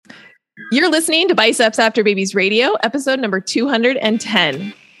You're listening to Biceps After Babies Radio, episode number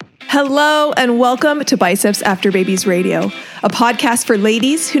 210. Hello and welcome to Biceps After Babies Radio, a podcast for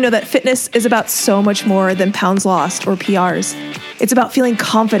ladies who know that fitness is about so much more than pounds lost or PRs. It's about feeling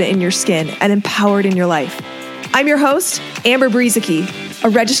confident in your skin and empowered in your life. I'm your host, Amber Brezicki, a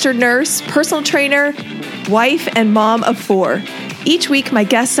registered nurse, personal trainer, wife, and mom of 4. Each week, my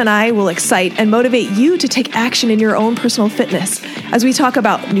guests and I will excite and motivate you to take action in your own personal fitness as we talk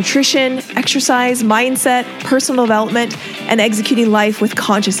about nutrition, exercise, mindset, personal development, and executing life with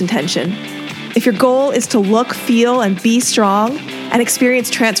conscious intention. If your goal is to look, feel, and be strong and experience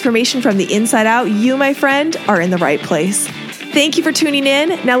transformation from the inside out, you, my friend, are in the right place. Thank you for tuning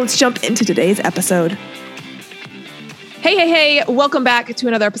in. Now let's jump into today's episode. Hey, welcome back to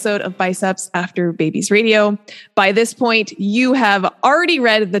another episode of Biceps After Babies Radio. By this point, you have already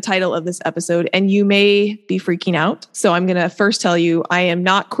read the title of this episode and you may be freaking out. So I'm going to first tell you, I am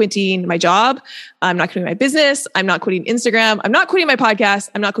not quitting my job. I'm not quitting my business. I'm not quitting Instagram. I'm not quitting my podcast.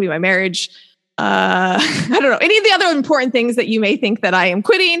 I'm not quitting my marriage. I don't know, any of the other important things that you may think that I am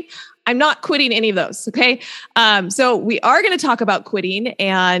quitting. I'm not quitting any of those. Okay. So we are going to talk about quitting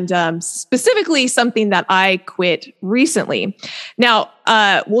and specifically something that I quit recently. Now,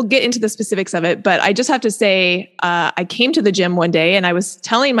 we'll get into the specifics of it, but I just have to say, I came to the gym one day and I was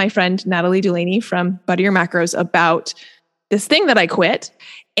telling my friend Natalie Delaney from Butter Your Macros about this thing that I quit.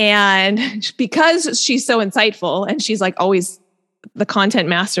 And because she's so insightful and she's like always the content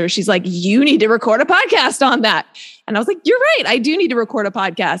master, she's like, you need to record a podcast on that. And I was like, you're right. I do need to record a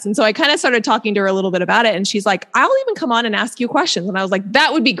podcast. And so I kind of started talking to her a little bit about it. And she's like, I'll even come on and ask you questions. And I was like,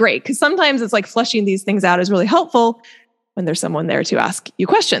 that would be great. Because sometimes it's like fleshing these things out is really helpful when there's someone there to ask you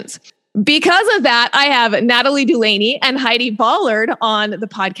questions. Because of that, I have Natalie Delaney and Heidi Ballard on the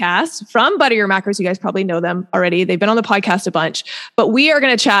podcast from Butter Your Macros. You guys probably know them already. They've been on the podcast a bunch. But we are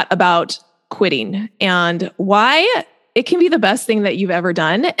going to chat about quitting and why it can be the best thing that you've ever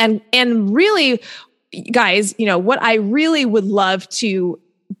done. And really, guys, you know, what I really would love to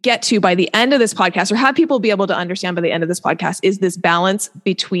get to by the end of this podcast or have people be able to understand by the end of this podcast is this balance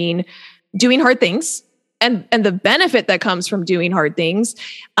between doing hard things and the benefit that comes from doing hard things.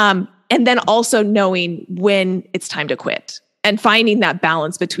 And then also knowing when it's time to quit and finding that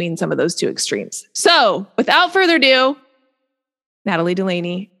balance between some of those two extremes. So without further ado, Natalie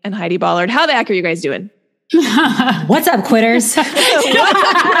Delaney and Heidi Ballard, how the heck are you guys doing? What's up, quitters? I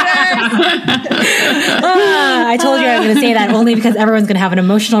told you I was going to say that only because everyone's going to have an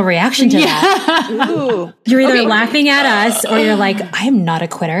emotional reaction to that. Ooh. You're either laughing at us or you're like, I am not a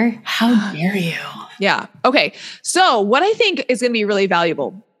quitter. How dare you? Yeah. Okay. So what I think is going to be really valuable,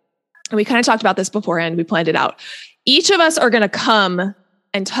 and we kind of talked about this beforehand, we planned it out. Each of us are going to come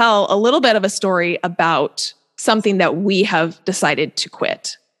and tell a little bit of a story about something that we have decided to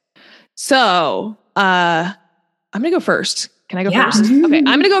quit. So I'm going to go first. Can I go first? Okay. I'm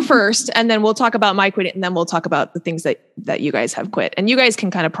going to go first and then we'll talk about my quitting and then we'll talk about the things that you guys have quit. And you guys can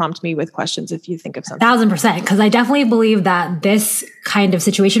kind of prompt me with questions if you think of something. 1000%. Cause I definitely believe that this kind of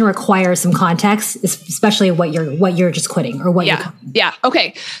situation requires some context, especially what you're just quitting or what you're quitting. Yeah.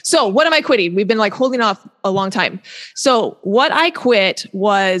 Okay. So what am I quitting? We've been like holding off a long time. So what I quit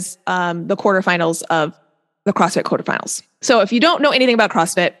was, the quarterfinals of the CrossFit quarterfinals. So if you don't know anything about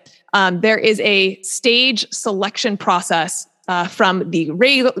CrossFit, there is a stage selection process from the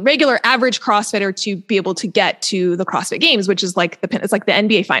regular average CrossFitter to be able to get to the CrossFit Games, which is like it's like the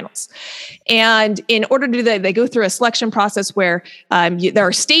NBA finals. And in order to do that, they go through a selection process where there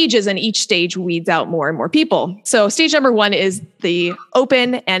are stages, and each stage weeds out more and more people. So stage number 1 is the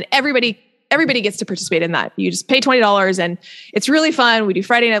open, and everybody gets to participate in that. You just pay $20, and it's really fun. We do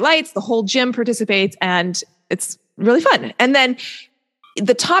Friday Night Lights. The whole gym participates, and it's really fun. And then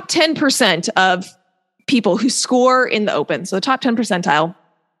the top 10% of people who score in the open, so the top 10 percentile,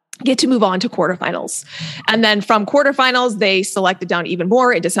 get to move on to quarterfinals. And then from quarterfinals, they select it down even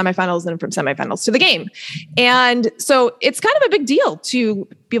more into semifinals, and from semifinals to the game. And so it's kind of a big deal to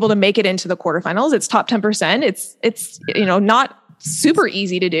be able to make it into the quarterfinals. It's top 10%. It's not super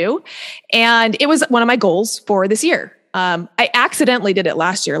easy to do. And it was one of my goals for this year. I accidentally did it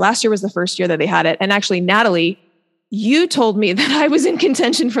last year. Last year was the first year that they had it. And actually, Natalie, you told me that I was in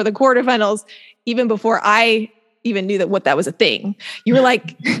contention for the quarterfinals even before I even knew what that was a thing. You were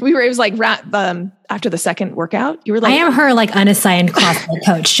like, it was like after the second workout. You were like, I am her like unassigned CrossFit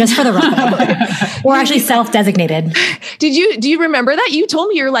coach, just for the record. Or actually self-designated. Do you remember that? You told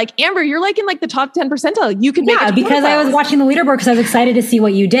me you're like, Amber, you're like in like the top 10 percentile. You could make it because I was watching the leaderboard because I was excited to see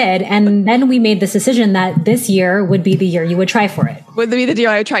what you did. And then we made this decision that this year would be the year you would try for it. Would be the year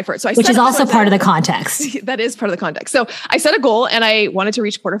I would try for it. So which is also part of the context. That is part of the context. So I set a goal and I wanted to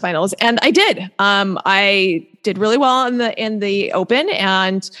reach quarterfinals, and I did. I did really well in the open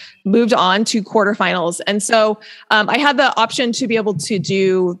and moved on to quarterfinals. And so I had the option to be able to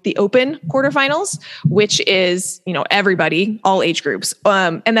do the open quarterfinals, which is, everybody, all age groups.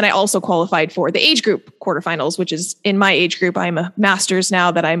 And then I also qualified for the age group quarterfinals, which is in my age group. I'm a master's now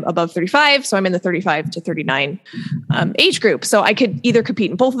that I'm above 35. So I'm in the 35 to 39 age group. So I could either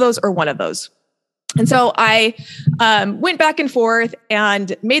compete in both of those or one of those. And so I went back and forth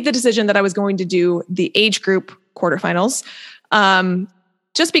and made the decision that I was going to do the age group quarterfinals,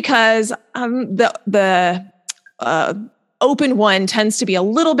 just because the open one tends to be a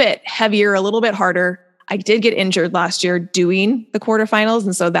little bit heavier, a little bit harder. I did get injured last year doing the quarterfinals,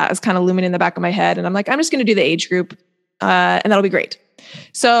 and so that was kind of looming in the back of my head. And I'm like, I'm just going to do the age group, and that'll be great.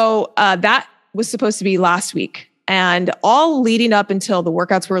 So that was supposed to be last week. And all leading up until the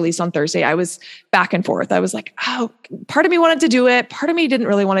workouts were released on Thursday, I was back and forth. I was like, part of me wanted to do it. Part of me didn't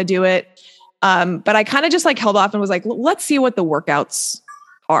really want to do it. But I kind of just like held off and was like, let's see what the workouts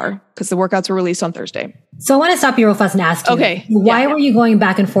are, because the workouts were released on Thursday. So I want to stop you real fast and ask you, okay, why were you going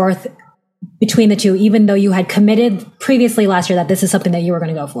back and forth between the two, even though you had committed previously last year that this is something that you were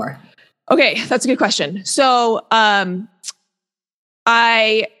going to go for? Okay, that's a good question. So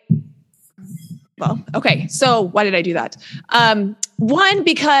so why did I do that? One,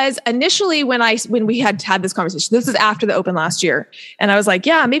 because initially when we had this conversation, this was after the open last year. And I was like,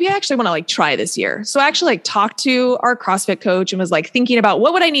 yeah, maybe I actually want to like try this year. So I actually like talked to our CrossFit coach and was like thinking about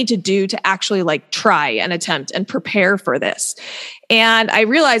what would I need to do to actually like try and attempt and prepare for this. And I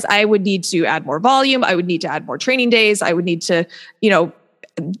realized I would need to add more volume. I would need to add more training days. I would need to,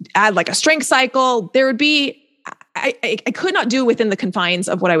 add like a strength cycle. There would be, I could not do within the confines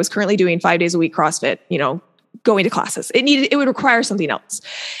of what I was currently doing 5 days a week CrossFit, going to classes. It would require something else.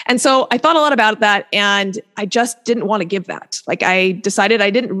 And so I thought a lot about that, and I just didn't want to give that. Like I decided I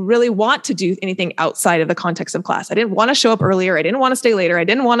didn't really want to do anything outside of the context of class. I didn't want to show up earlier. I didn't want to stay later. I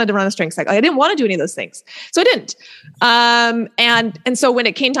didn't want to run a strength cycle. I didn't want to do any of those things. So I didn't. And so when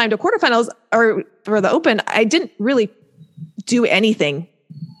it came time to quarterfinals or for the open, I didn't really do anything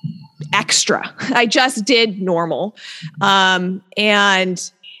extra. I just did normal. And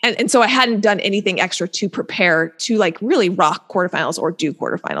so I hadn't done anything extra to prepare to like really rock quarterfinals or do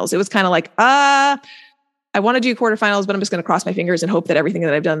quarterfinals. It was kind of like, I want to do quarterfinals, but I'm just going to cross my fingers and hope that everything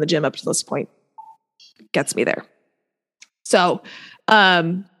that I've done in the gym up to this point gets me there. So yeah,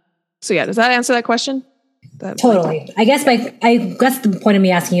 does that answer that question? Totally. I guess the point of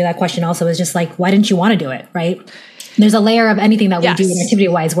me asking you that question also is just like, why didn't you want to do it? Right. There's a layer of anything that we do in activity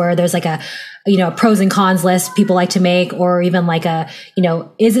wise where there's like a pros and cons list people like to make, or even like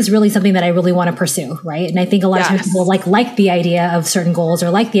is this really something that I really want to pursue? Right. And I think a lot of times people like the idea of certain goals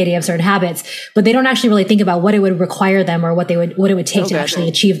or like the idea of certain habits, but they don't actually really think about what it would require them or what it would take to actually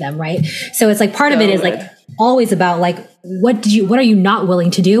achieve them. Right. So it's like part of it is like always about like, what are you not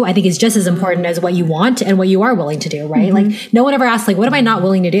willing to do? I think is just as important as what you want and what you are willing to do, right? Mm-hmm. Like no one ever asks like, what am I not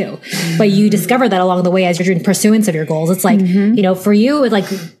willing to do? But you discover that along the way as you're in pursuance of your goals. It's like, for you, like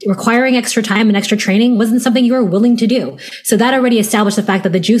requiring extra time and extra training wasn't something you were willing to do. So that already established the fact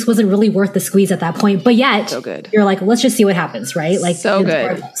that the juice wasn't really worth the squeeze at that point. But yet you're like, let's just see what happens, right? Like so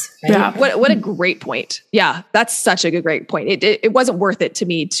good. Right? Yeah. What a great point. Yeah. That's such a great point. It wasn't worth it to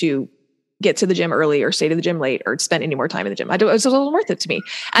me to get to the gym early or stay to the gym late or spend any more time in the gym. It was a little worth it to me.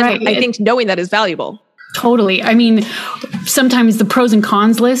 And I think knowing that is valuable. Totally. I mean, sometimes the pros and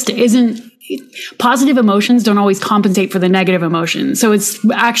cons list positive emotions don't always compensate for the negative emotions. So it's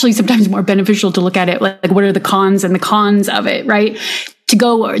actually sometimes more beneficial to look at it like what are the cons and the cons of it, right?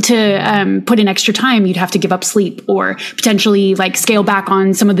 To put in extra time, you'd have to give up sleep or potentially like scale back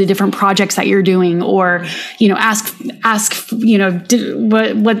on some of the different projects that you're doing, or, ask,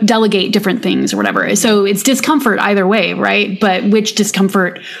 delegate different things or whatever. So it's discomfort either way, right? But which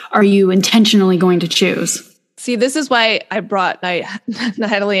discomfort are you intentionally going to choose? See, this is why I brought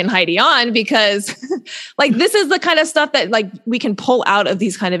Natalie and Heidi on, because like, this is the kind of stuff that like we can pull out of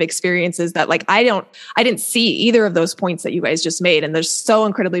these kind of experiences that like, I didn't see either of those points that you guys just made. And they're so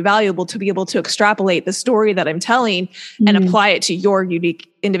incredibly valuable to be able to extrapolate the story that I'm telling and apply it to your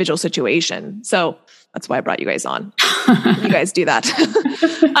unique individual situation. So that's why I brought you guys on. You guys do that.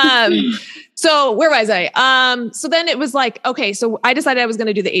 So where was I? So then it was like, okay, so I decided I was going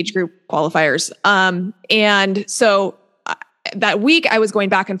to do the age group qualifiers. And so that week I was going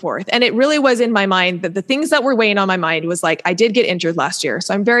back and forth, and it really was in my mind that the things that were weighing on my mind was like, I did get injured last year.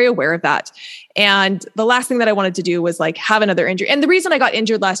 So I'm very aware of that. And the last thing that I wanted to do was like have another injury. And the reason I got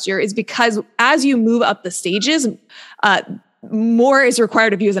injured last year is because as you move up the stages, more is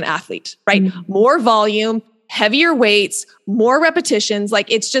required of you as an athlete, right? Mm-hmm. More volume, heavier weights, more repetitions.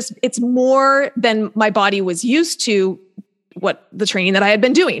 Like it's more than my body was used to, what the training that I had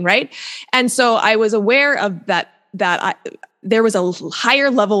been doing. Right. And so I was aware of that there was a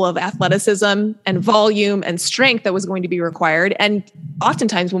higher level of athleticism and volume and strength that was going to be required. And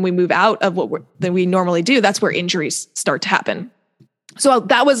oftentimes when we move out of what we normally do, that's where injuries start to happen. So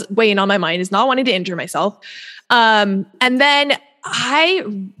that was weighing on my mind, is not wanting to injure myself. And then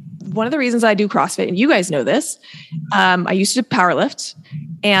one of the reasons I do CrossFit, and you guys know this, I used to powerlift.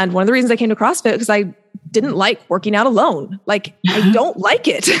 And one of the reasons I came to CrossFit because I didn't like working out alone. Like I don't like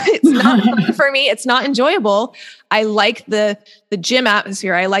it. It's not fun for me. It's not enjoyable. I like the gym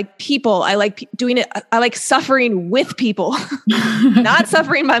atmosphere. I like people. I like doing it. I like suffering with people, not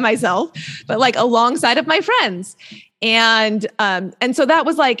suffering by myself, but like alongside of my friends. And so that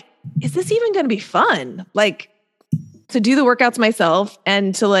was like, is this even going to be fun? Like to do the workouts myself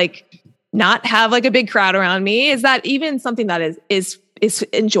and to like not have like a big crowd around me. Is that even something that is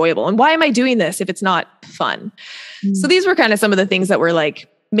enjoyable? And why am I doing this if it's not fun? Mm. So these were kind of some of the things that were like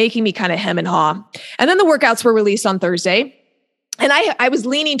making me kind of hem and haw. And then the workouts were released on Thursday. And I was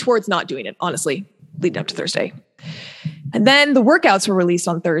leaning towards not doing it, honestly, leading up to Thursday. And then the workouts were released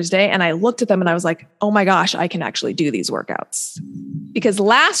on Thursday. And I looked at them and I was like, oh my gosh, I can actually do these workouts. Because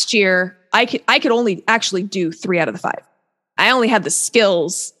last year I could only actually do 3 out of the 5. I only had the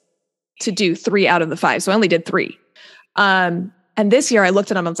skills to do 3 out of the 5. So I only did 3. And this year I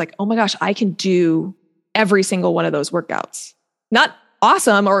looked at them and I was like, oh my gosh, I can do every single one of those workouts. Not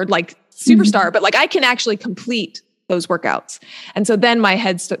awesome or like superstar, but like I can actually complete those workouts. And so then my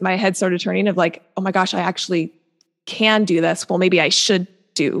head started turning of like, oh my gosh, I actually can do this. Well, maybe I should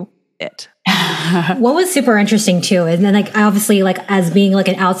do it. What was super interesting too, and then like obviously like as being like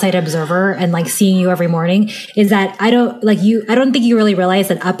an outside observer and like seeing you every morning, is that I don't think you really realize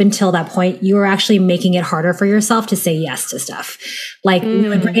that up until that point you were actually making it harder for yourself to say yes to stuff. Like we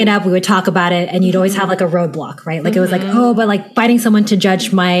would bring it up, we would talk about it, and you'd always have like a roadblock, right? Like it was like, oh, but like finding someone to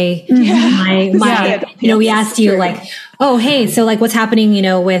judge my we asked you like, oh, hey, so like what's happening,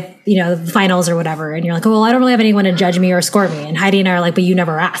 with, the finals or whatever. And you're like, oh, well, I don't really have anyone to judge me or score me. And Heidi and I are like, but you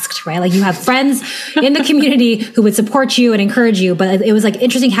never asked, right? Like you have friends in the community who would support you and encourage you. But it was like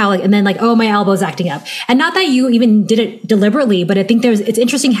interesting how like, and then like, oh, my elbow's acting up. And not that you even did it deliberately, but I think it's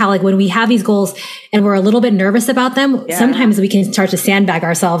interesting how like when we have these goals and we're a little bit nervous about them, sometimes we can start to sandbag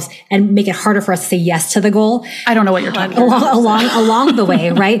ourselves and make it harder for us to say yes to the goal. I don't know what you're talking about. Along the way,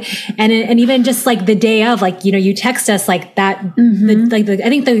 right? And even just like the day of, like, you text us like that, I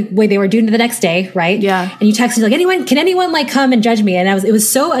think the way they were doing it the next day, right? Yeah. And you texted like, can anyone like come and judge me? And it was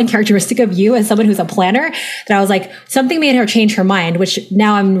so uncharacteristic of you as someone who's a planner that I was like, something made her change her mind, which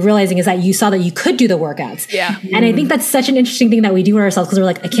now I'm realizing is that you saw that you could do the workouts. Yeah. And I think that's such an interesting thing that we do to ourselves, because we're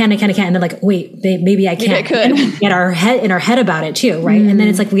like, I can't. And then like, wait, maybe I can't. Maybe I could. And we get in our head about it too, right? And then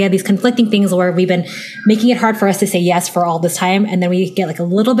it's like, we have these conflicting things where we've been making it hard for us to say yes for all this time. And then we get like a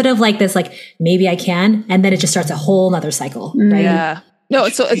little bit of like this, like, maybe I can. And then it just starts a whole nother cycle, right? Yeah. No,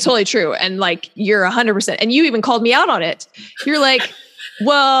 it's totally true. And like, you're 100%. And you even called me out on it. You're like,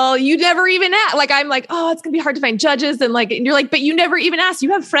 well, you never even asked. Like, I'm like, oh, it's going to be hard to find judges. And and you're like, but you never even asked.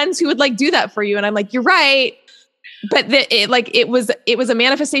 You have friends who would like do that for you. And I'm like, you're right. But it was a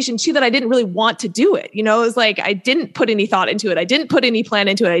manifestation too, that I didn't really want to do it. It was like, I didn't put any thought into it. I didn't put any plan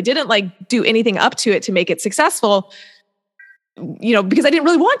into it. I didn't like do anything up to it to make it successful, because I didn't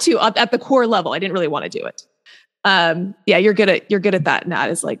really want to at the core level. I didn't really want to do it. You're good at that. Nat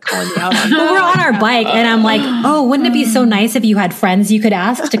is like calling me out. We're on our bike and I'm like, oh, wouldn't it be so nice if you had friends you could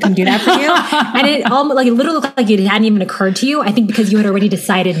ask to come do that for you? And it literally looked like it hadn't even occurred to you. I think because you had already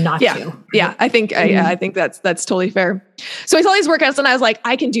decided not to. Yeah. I think that's totally fair. So I saw these workouts and I was like,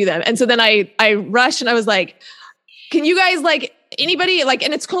 I can do them. And so then I rushed and I was like, can you guys like anybody like,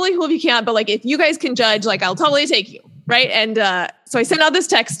 and it's totally cool if you can't, but like, if you guys can judge, like, I'll totally take you. Right. And, so I sent out this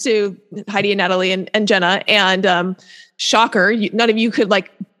text to Heidi and Natalie and Jenna, and, shocker, none of you could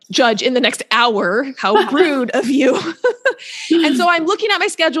like judge in the next hour. How rude of you. And so I'm looking at my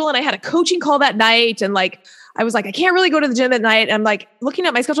schedule and I had a coaching call that night. And like, I was like, I can't really go to the gym at night. And I'm like looking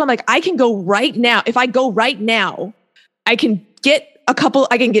at my schedule. I'm like, I can go right now. If I go right now, I can get 2 of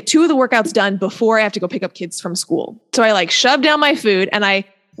the workouts done before I have to go pick up kids from school. So I like shoved down my food and I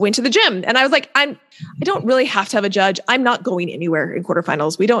went to the gym, and I was like, I don't really have to have a judge. I'm not going anywhere in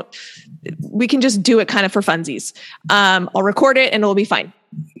quarterfinals. We can just do it kind of for funsies. I'll record it and it'll be fine.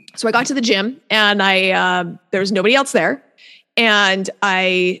 So I got to the gym, and there was nobody else there, and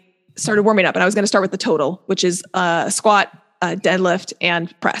I started warming up, and I was going to start with the total, which is squat, deadlift,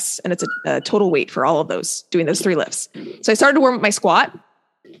 and press. And it's a total weight for all of those, doing those 3 lifts. So I started to warm up my squat,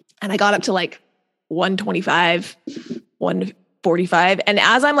 and I got up to like 125, 145. And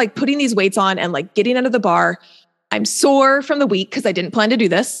as I'm like putting these weights on and like getting under the bar, I'm sore from the week because I didn't plan to do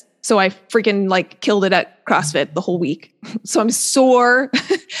this. So I freaking like killed it at CrossFit the whole week. So I'm sore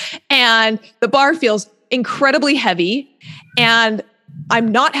and the bar feels incredibly heavy and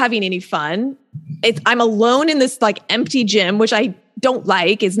I'm not having any fun. I'm alone in this like empty gym, which I don't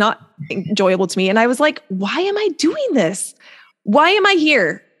like, is not enjoyable to me. And I was like, why am I doing this? Why am I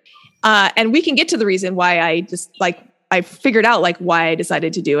here? And we can get to the reason why I figured out like why I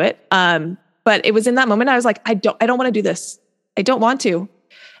decided to do it. But it was in that moment I was like, I don't want to do this. I don't want to.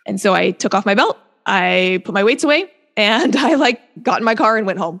 And so I took off my belt, I put my weights away, and I like got in my car and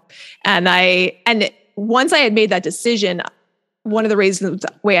went home. And once I had made that decision, one of the reasons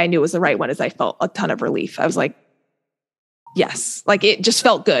the way I knew it was the right one is I felt a ton of relief. I was like, yes, like it just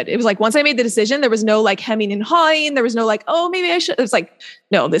felt good. It was like, once I made the decision, there was no like hemming and hawing. There was no like, oh, maybe I should. It was like,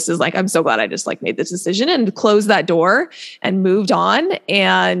 no, this is like, I'm so glad I just like made this decision and closed that door and moved on.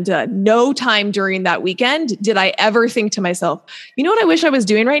 And no time during that weekend did I ever think to myself, you know what I wish I was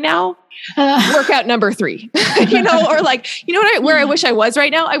doing right now? Workout number 3, or like, where I wish I was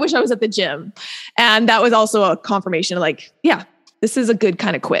right now? I wish I was at the gym. And that was also a confirmation of like, yeah, this is a good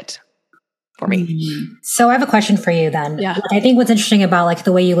kind of quit for me. So I have a question for you then. Yeah. I think what's interesting about like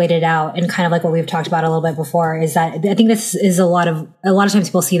the way you laid it out and kind of like what we've talked about a little bit before is that I think this is a lot of times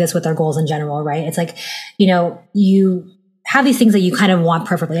people see this with their goals in general, right? It's like, you have these things that you kind of want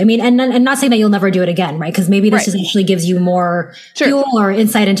perfectly. I mean, and not saying that you'll never do it again, right? Because maybe this just actually gives you more fuel or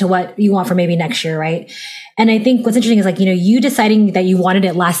insight into what you want for maybe next year, right? And I think what's interesting is like, you deciding that you wanted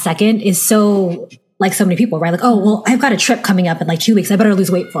it last second is so like so many people, right? Like, oh, well, I've got a trip coming up in like 2 weeks. I better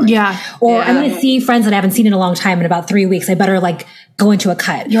lose weight for it. Yeah. Or I'm going to see friends that I haven't seen in a long time in about 3 weeks. I better like go into a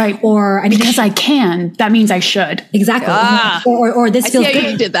cut. Right. Or because I can, that means I should. Exactly. Or this feels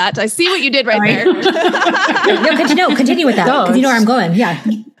good. You did that. I see what you did right there. No, continue with that. Because you know where I'm going. Yeah.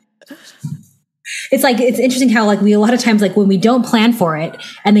 It's like, it's interesting how like a lot of times, like when we don't plan for it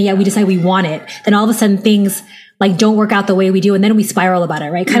and then we decide we want it, then all of a sudden things like don't work out the way we do. And then we spiral about it,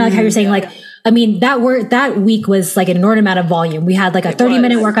 right? Kind of like how you're saying, like, I mean, that week was like an inordinate amount of volume. We had like a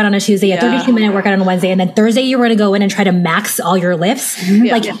 30-minute workout on a Tuesday, a 32-minute workout on a Wednesday. And then Thursday you were going to go in and try to max all your lifts.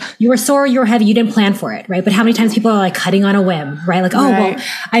 Like you were sore, you were heavy, you didn't plan for it, right? But how many times people are like cutting on a whim, right? Like, well,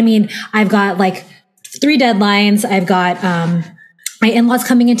 I mean, I've got like 3 deadlines. I've got, my in-laws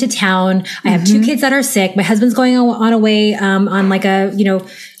coming into town. I have 2 kids that are sick. My husband's going on away, on like a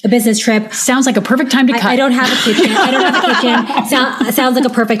business trip. Sounds like a perfect time to cut. I don't have a kitchen. Sounds like a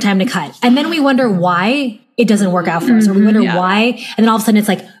perfect time to cut. And then we wonder why it doesn't work out for us. Or we wonder why. And then all of a sudden it's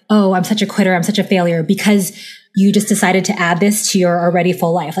like, oh, I'm such a quitter. I'm such a failure because you just decided to add this to your already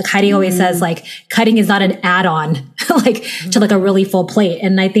full life. Like Heidi always says, like cutting is not an add-on, like to like a really full plate.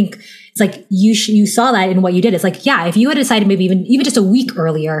 And I think it's like you saw that in what you did. It's like, yeah, if you had decided maybe even just a week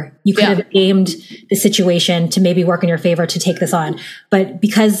earlier, you could have aimed the situation to maybe work in your favor to take this on. But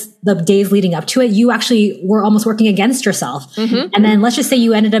because the days leading up to it, you actually were almost working against yourself. And then let's just say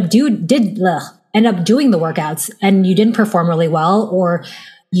you ended up doing the workouts and you didn't perform really well, or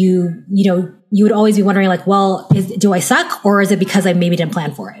you would always be wondering like, well, do I suck, or is it because I maybe didn't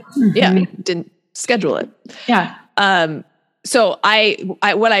plan for it? Yeah, didn't schedule it. Yeah. So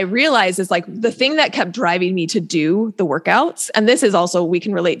what I realized is like the thing that kept driving me to do the workouts, and this is also, we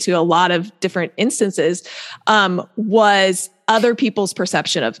can relate to a lot of different instances, was other people's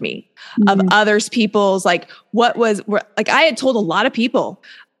perception of me, of others people's, like like I had told a lot of people,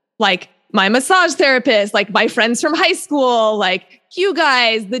 like my massage therapist, like my friends from high school, like you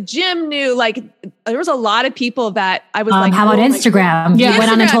guys, the gym knew, like there was a lot of people that I was like, how about Instagram? You went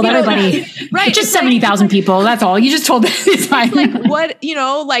on and told everybody. Right. Just 70,000 people. That's all. You just told them. It's fine. Like what,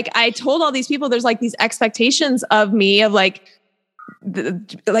 like I told all these people, there's like these expectations of me of like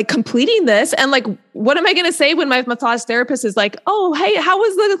completing this. And like, what am I going to say when my massage therapist is like, oh, hey, how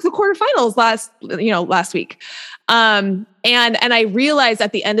was the quarterfinals last week? And I realized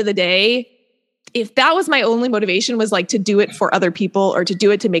at the end of the day, if that was my only motivation, was like to do it for other people or to do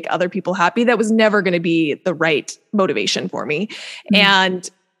it to make other people happy, that was never going to be the right motivation for me. And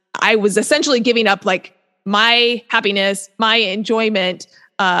I was essentially giving up like my happiness, my enjoyment,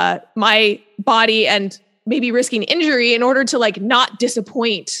 my body and maybe risking injury in order to like not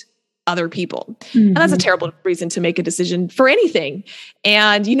disappoint other people. And that's a terrible reason to make a decision for anything.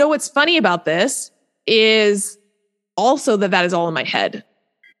 And you know, what's funny about this is also that is all in my head,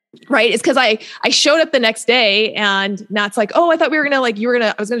 right? It's because I showed up the next day and Nat's like, oh, I thought we were going to like,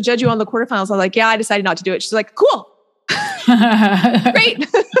 I was going to judge you on the quarterfinals. I was like, yeah, I decided not to do it. She's like, cool. Great.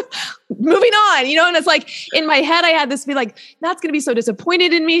 Moving on, you know? And it's like, in my head, I had this be like, Nat's going to be so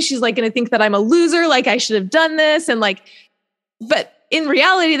disappointed in me. She's like going to think that I'm a loser. Like I should have done this. And like, but in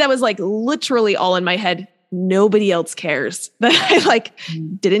reality, that was like literally all in my head. Nobody else cares that I like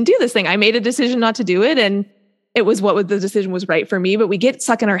didn't do this thing. I made a decision not to do it. And it was the decision was right for me. But we get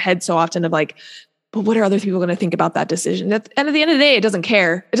stuck in our head so often of like, but what are other people going to think about that decision? And at the end of the day, it doesn't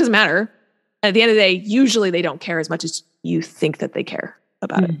care. It doesn't matter. And at the end of the day, usually they don't care as much as you think that they care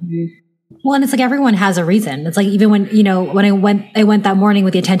about it. Well, and it's like everyone has a reason. It's like even when, you know, when I went that morning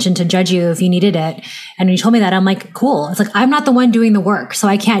with the intention to judge you if you needed it. And when you told me that, I'm like, cool. It's like, I'm not the one doing the work. So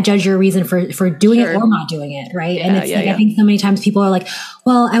I can't judge your reason for doing it or not doing it. Right. And it's I think so many times people are like,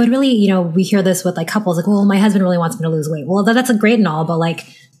 well, I would really, you know, we hear this with like couples like, well, my husband really wants me to lose weight. Well, that's a great and all, but like,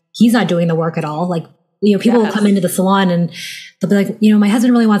 he's not doing the work at all. Like, you know, people will come into the salon and they'll be like, you know, my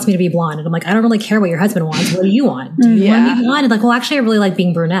husband really wants me to be blonde. And I'm like, I don't really care what your husband wants. What do you want? Do you want to be blonde? And like, well, actually, I really like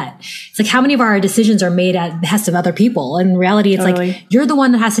being brunette. It's like, how many of our decisions are made at the behest of other people? And in reality, it's like, you're the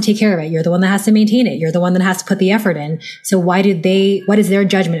one that has to take care of it. You're the one that has to maintain it. You're the one that has to put the effort in. So what is their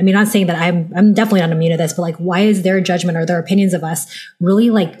judgment? I mean, I'm not saying that I'm definitely not immune to this, but like, why is their judgment or their opinions of us really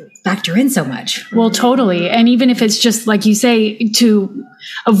like factor in so much? Well, totally. And even if it's just like you say, to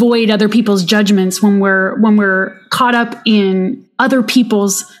avoid other people's judgments, when we're caught up in other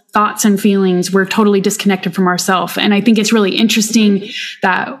people's thoughts and feelings, we're totally disconnected from ourselves. And I think it's really interesting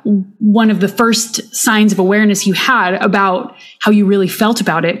that one of the first signs of awareness you had about how you really felt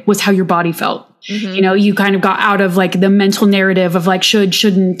about it was how your body felt. You know, you kind of got out of like the mental narrative of like,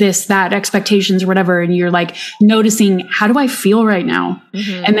 shouldn't, this, that, expectations or whatever. And you're like noticing, how do I feel right now?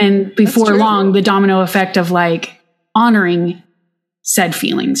 And then before long, the domino effect of like honoring said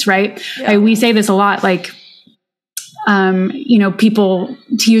feelings, right? We say this a lot, like, you know, people,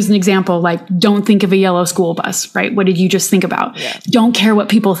 to use an example, like, don't think of a yellow school bus, right? What did you just think about? Don't care what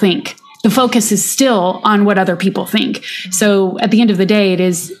people think. The focus is still on what other people think. So at the end of the day, it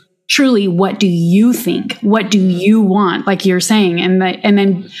is truly, what do you think? What do you want? Like you're saying, and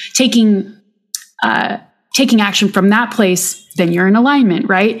then taking action from that place, then you're in alignment,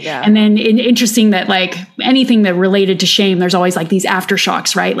 right? And then interesting that like anything that related to shame, there's always like these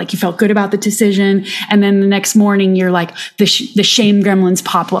aftershocks, right? Like you felt good about the decision, and then the next morning you're like the shame gremlins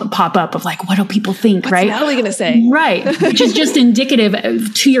pop up of like, what do people think, right? What's Natalie gonna say? Right, which is just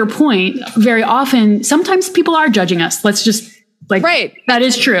indicative. To your point, very often, sometimes people are judging us. Let's just. Like, that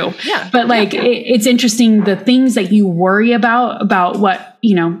is true. But like, it's interesting, the things that you worry about what,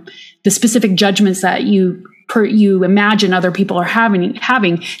 you know, the specific judgments that you imagine other people are having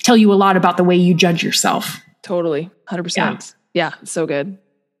tell you a lot about the way you judge yourself. Totally. 100%. Yeah. So good.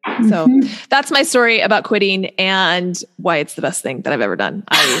 So that's my story about quitting and why it's the best thing that I've ever done.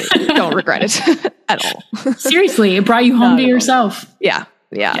 I don't regret it at all. Seriously. It brought you home to yourself. Yeah.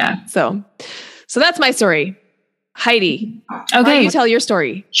 So that's my story. Heidi, okay, why don't you tell your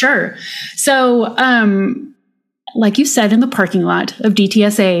story? Sure. So, like you said in the parking lot of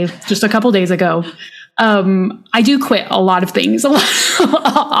DTSA just a couple days ago, I do quit a lot of things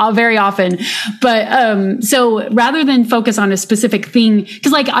very often. But so rather than focus on a specific thing,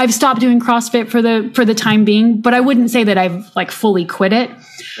 because like I've stopped doing CrossFit for the time being, but I wouldn't say that I've like fully quit it.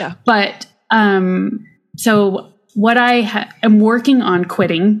 But so what I am working on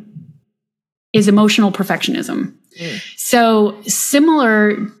quitting is emotional perfectionism. So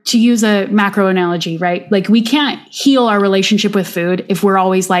similar, to use a macro analogy, right? Like we can't heal our relationship with food if we're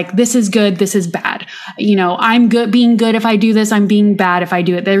always like, this is good, this is bad. You know, I'm being good if I do this, I'm being bad if I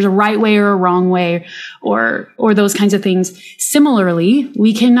do it. There's a right way or a wrong way, or those kinds of things. Similarly,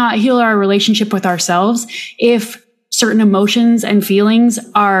 we cannot heal our relationship with ourselves if certain emotions and feelings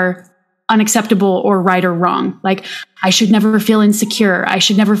are unacceptable or right or wrong. Like I should never feel insecure. I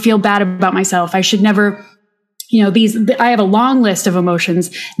should never feel bad about myself. I should never, you know, I have a long list of emotions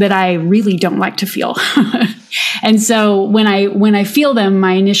that I really don't like to feel. And so when I feel them,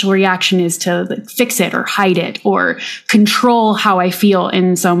 my initial reaction is to fix it or hide it or control how I feel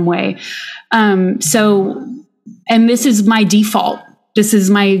in some way. And this is my default. This is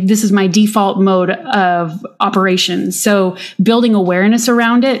my default mode of operation. So building awareness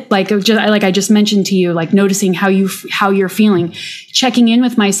around it, like I just mentioned to you, like noticing how you're feeling, checking in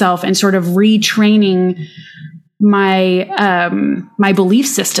with myself and sort of retraining my belief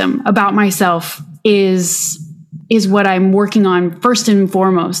system about myself is what I'm working on first and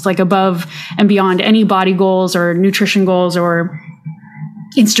foremost, like above and beyond any body goals or nutrition goals or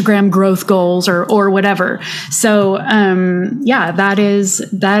Instagram growth goals or whatever. So, that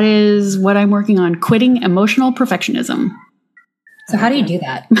is what I'm working on, quitting emotional perfectionism. So how do you do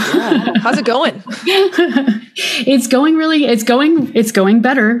that? Yeah. How's it going? It's going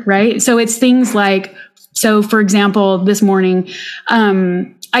better, right? So it's things like, for example, this morning,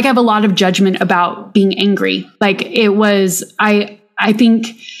 I have a lot of judgment about being angry. Like it was, I think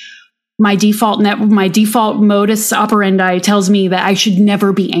my default modus operandi tells me that I should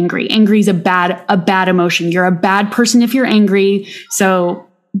never be angry. Angry is a bad emotion. You're a bad person if you're angry. So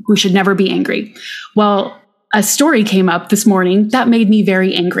we should never be angry. Well, a story came up this morning that made me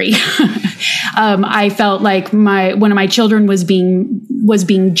very angry. I felt like one of my children was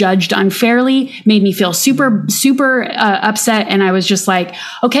being judged unfairly, made me feel super upset, and I was just like,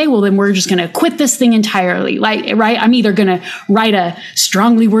 okay, well then we're just going to quit this thing entirely. Like, right? I'm either going to write a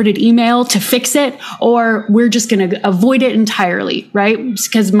strongly worded email to fix it, or we're just going to avoid it entirely, right?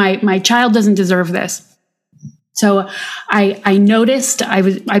 Because my child doesn't deserve this. So I noticed,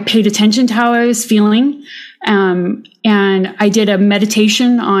 I paid attention to how I was feeling. And I did a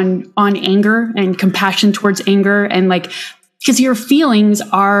meditation on anger and compassion towards anger, and because your feelings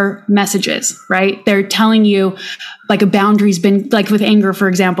are messages, right? They're telling you like a boundary's been, like with anger, for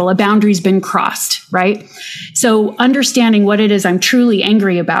example, a boundary's been crossed, right? So understanding what it is I'm truly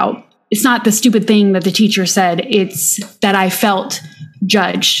angry about, it's not the stupid thing that the teacher said, it's that I felt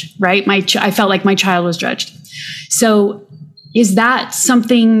judged, right? I felt like my child was judged. So is that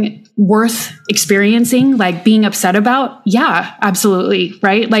something worth experiencing, like being upset about? Yeah, absolutely.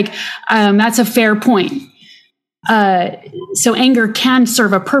 Right. That's a fair point. So anger can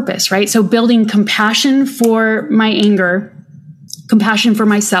serve a purpose, right? So building compassion for my anger, compassion for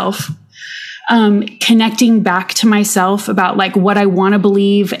myself, connecting back to myself about like what I want to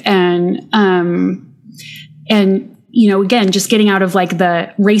believe and again, just getting out of like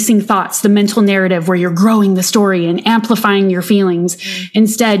the racing thoughts, the mental narrative where you're growing the story and amplifying your feelings.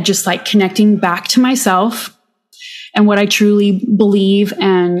 Instead, just like connecting back to myself and what I truly believe.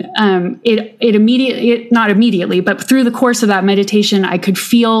 And not immediately, but through the course of that meditation, I could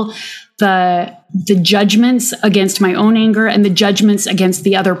feel the judgments against my own anger and the judgments against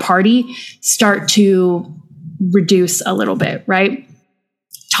the other party start to reduce a little bit, right?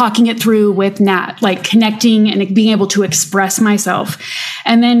 Talking it through with Nat, like connecting and being able to express myself,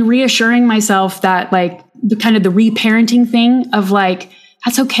 and then reassuring myself that like the kind of the reparenting thing of like,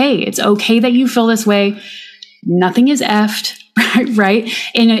 that's okay. It's okay that you feel this way. Nothing is effed, right?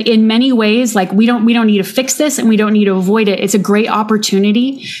 In many ways, like we don't need to fix this and we don't need to avoid it. It's a great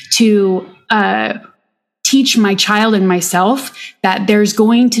opportunity to teach my child and myself that there's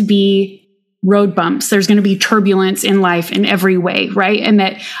going to be road bumps. There's going to be turbulence in life in every way, right? And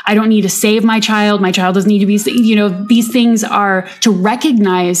that I don't need to save my child. My child doesn't need to be, these things are to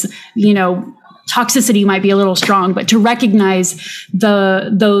recognize, toxicity might be a little strong, but to recognize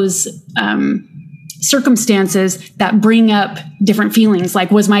those circumstances that bring up different feelings. Like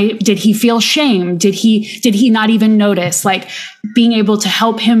did he feel shame? Did he not even notice? Like being able to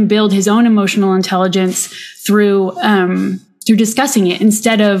help him build his own emotional intelligence through discussing it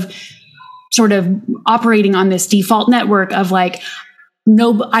instead of sort of operating on this default network of like,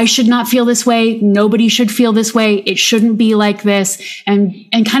 no, I should not feel this way. Nobody should feel this way. It shouldn't be like this. And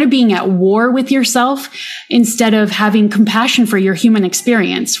kind of being at war with yourself instead of having compassion for your human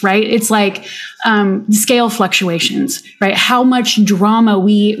experience, right? It's like, scale fluctuations, right? How much drama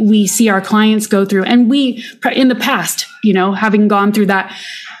we see our clients go through. And we, in the past, having gone through that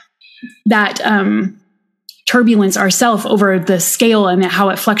turbulence ourselves over the scale and how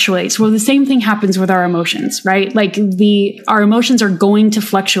it fluctuates. Well, the same thing happens with our emotions, right? Like our emotions are going to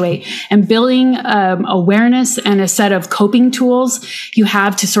fluctuate, and building awareness and a set of coping tools you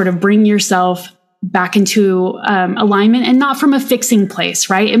have to sort of bring yourself back into alignment, and not from a fixing place,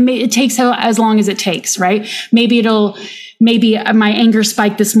 right? It takes as long as it takes, right? Maybe my anger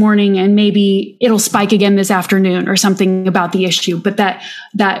spiked this morning and maybe it'll spike again this afternoon or something about the issue. But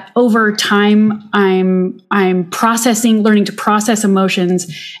that over time, I'm learning to process emotions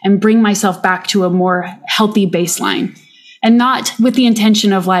and bring myself back to a more healthy baseline, and not with the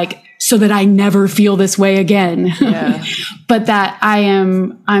intention of like, so that I never feel this way again, but that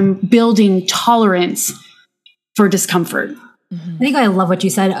I'm building tolerance for discomfort. I think I love what you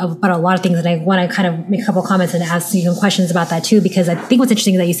said about a lot of things, and I want to kind of make a couple of comments and ask you some questions about that too, because I think what's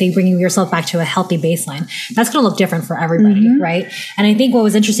interesting is that you say bringing yourself back to a healthy baseline. That's going to look different for everybody, right? And I think what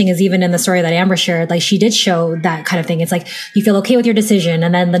was interesting is even in the story that Amber shared, like she did show that kind of thing. It's like you feel okay with your decision,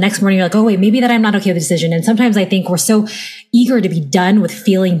 and then the next morning you're like, oh wait, maybe that I'm not okay with the decision. And sometimes I think we're so eager to be done with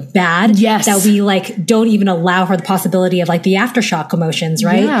feeling bad that we like don't even allow for the possibility of like the aftershock emotions,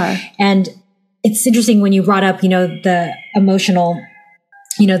 right? Yeah. And it's interesting when you brought up, the emotional,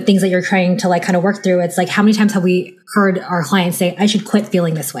 things that you're trying to like kind of work through. It's like, how many times have we heard our clients say, I should quit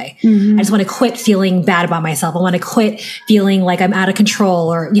feeling this way. I just want to quit feeling bad about myself. I want to quit feeling like I'm out of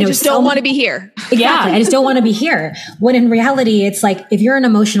control, or, I just don't want to be here. Exactly. I just don't want to be here. When in reality, it's like, if you're an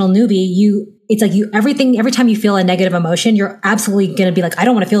emotional newbie, it's like every time you feel a negative emotion, you're absolutely going to be like, I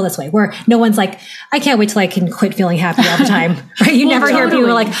don't want to feel this way. Where no one's like, I can't wait till I can quit feeling happy all the time. Right? You never hear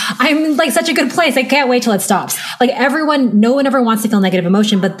people like, I'm in like such a good place. I can't wait till it stops. Like no one ever wants to feel negative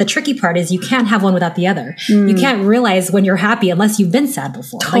emotion. But the tricky part is you can't have one without the other. You can't realize when you're happy unless you've been sad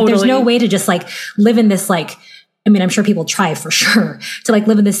before. Like there's no way to just like live in this like, I'm sure people try for sure to like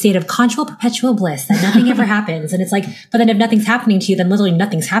live in this state of conjugal perpetual bliss that nothing ever happens. And it's like, but then if nothing's happening to you, then literally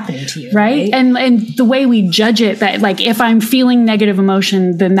nothing's happening to you. Right. And the way we judge it, that like, if I'm feeling negative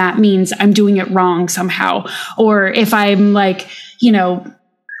emotion, then that means I'm doing it wrong somehow. Or if I'm like,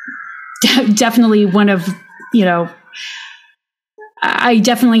 definitely one of, I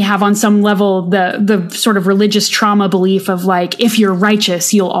definitely have on some level the sort of religious trauma belief of like, if you're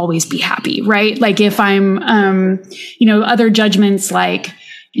righteous, you'll always be happy, right? Like if I'm, other judgments like,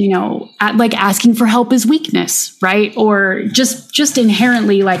 like asking for help is weakness, right? Or just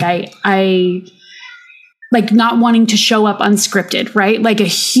inherently like I like not wanting to show up unscripted, right? Like a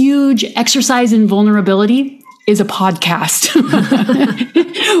huge exercise in vulnerability is a podcast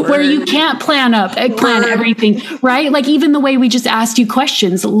where you can't plan everything, right? Like even the way we just asked you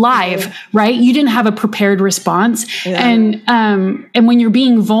questions live, right? You didn't have a prepared response. Yeah. And when you're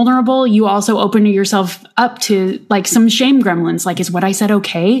being vulnerable, you also open yourself up to like some shame gremlins. Like, is what I said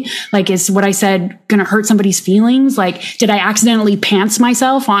okay? Like, is what I said going to hurt somebody's feelings? Like, did I accidentally pants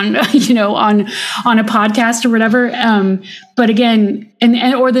myself on, on a podcast or whatever? But again,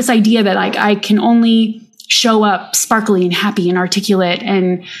 and or this idea that like, I can only show up sparkly and happy and articulate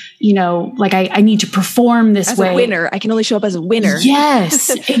and, like I need to perform this way. As a winner. I can only show up as a winner. Yes,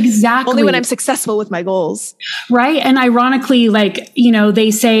 exactly. Only when I'm successful with my goals. Right. And ironically, like,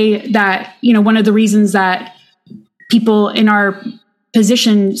 they say that, one of the reasons that people in our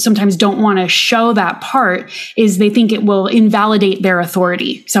position sometimes don't want to show that part is they think it will invalidate their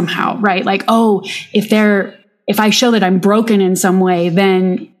authority somehow, right? Like, oh, if I show that I'm broken in some way,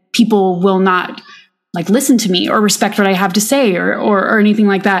 then people will not like listen to me or respect what I have to say or anything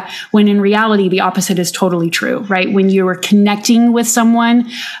like that. When in reality, the opposite is totally true, right? When you are connecting with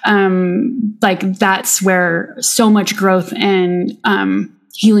someone, like that's where so much growth and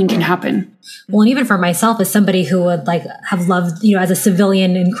healing can happen. Well, and even for myself, as somebody who would like have loved, as a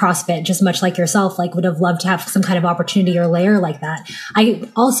civilian in CrossFit, just much like yourself, like would have loved to have some kind of opportunity or layer like that. I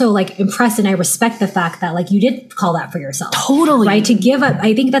also like impressed and I respect the fact that like you did call that for yourself. Totally. Right. To give up.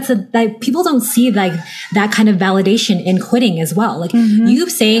 I think that people don't see like that kind of validation in quitting as well. Like you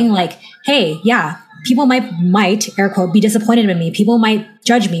saying like, hey, yeah, people might air quote be disappointed in me. People might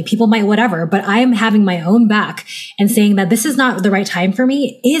judge me. People might whatever, but I am having my own back and saying that this is not the right time for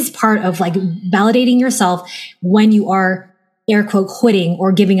me is part of like validating yourself when you are air quote quitting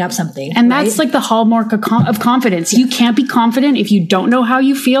or giving up something. And that's like the hallmark of confidence. You can't be confident if you don't know how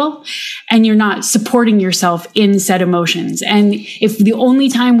you feel and you're not supporting yourself in said emotions. And if the only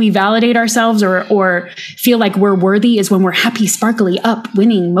time we validate ourselves or feel like we're worthy is when we're happy, sparkly, up,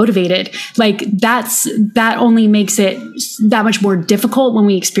 winning, motivated, like that only makes it that much more difficult when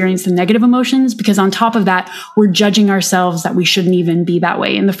we experience the negative emotions, because on top of that, we're judging ourselves that we shouldn't even be that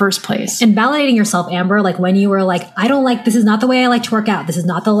way in the first place. And validating yourself, Amber, like when you were like, this is not the way I like to work out. This is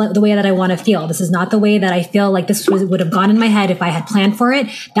not the way that I want to feel. This is not the way that I feel like this would have gone in my head if I had planned for it.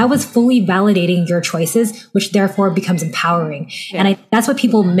 That was fully validating your choices, which therefore becomes empowering. Yeah. And that's what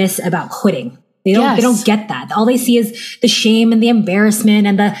people miss about quitting. They don't get that. All they see is the shame and the embarrassment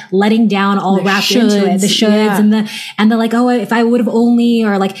and the letting down all wrapped into it, the shoulds and the like, oh, if I would have only,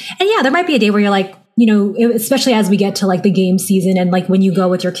 or like, and yeah, there might be a day where you're like, especially as we get to like the game season and like when you go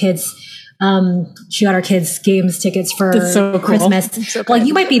with your kids, she got our kids games tickets for Christmas. So like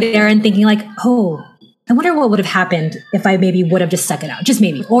you might be there and thinking like, oh, I wonder what would have happened if I maybe would have just stuck it out, just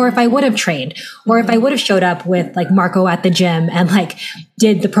maybe, or if I would have trained, or if I would have showed up with like Marco at the gym and like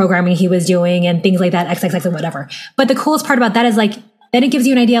did the programming he was doing and things like that, XXX and whatever. But the coolest part about that is like, then it gives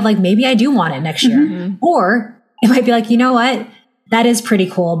you an idea of like, maybe I do want it next year. Or it might be like, you know what? That is pretty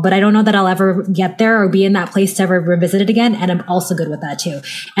cool, but I don't know that I'll ever get there or be in that place to ever revisit it again. And I'm also good with that too.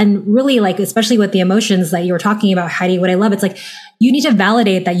 And really, like, especially with the emotions that you were talking about, Heidi, what I love, it's like, you need to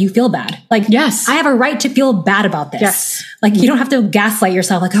validate that you feel bad. Like, yes, I have a right to feel bad about this. Yes. Like, you don't have to gaslight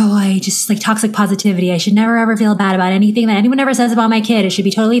yourself. Like, oh, I just like toxic positivity. I should never ever feel bad about anything that anyone ever says about my kid. It should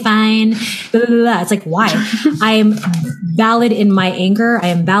be totally fine. Blah, blah, blah, blah. It's like, why? I am valid in my anger. I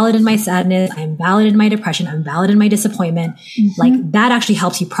am valid in my sadness. I am valid in my depression. I'm valid in my disappointment. Like, that actually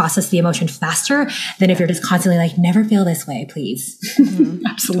helps you process the emotion faster than if you're just constantly like, never feel this way, please.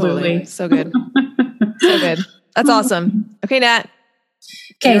 Absolutely. Totally. So good. So good. That's awesome. Okay, Nat.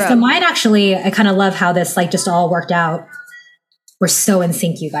 Okay, so mine actually, I kind of love how this like just all worked out. We're so in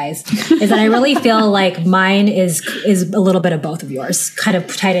sync, you guys. Is that I really feel like mine is a little bit of both of yours, kind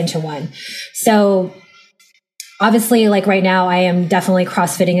of tied into one. So obviously, like right now, I am definitely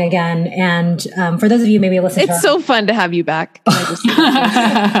CrossFitting again. And for those of you maybe listening, it's so fun to have you back. Thanks.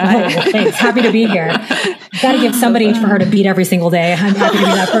 Happy to be here. Got to give somebody for her to beat every single day. I'm happy to be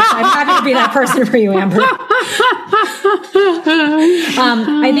that person. I'm happy to be that person for you, Amber.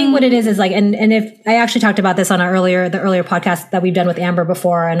 I think what it is like, and if I actually talked about this on the earlier podcast that we've done with Amber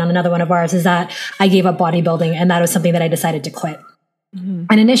before, and on another one of ours, is that I gave up bodybuilding, and that was something that I decided to quit.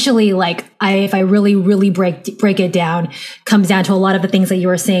 And initially, like, if I really, really break it down, comes down to a lot of the things that you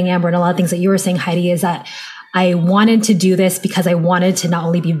were saying, Amber, and a lot of things that you were saying, Heidi, is that I wanted to do this because I wanted to not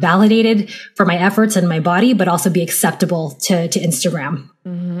only be validated for my efforts and my body, but also be acceptable to Instagram.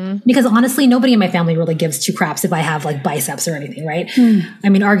 Because honestly, nobody in my family really gives two craps if I have like biceps or anything, right? I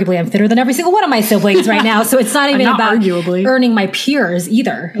mean, arguably I'm fitter than every single one of my siblings right now. So it's not even about earning my peers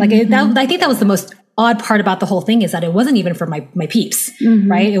either. Like I think that was the most odd part about the whole thing, is that it wasn't even for my peeps,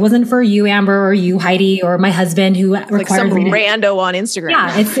 right? It wasn't for you, Amber, or you, Heidi, or my husband, who required like some rando on Instagram.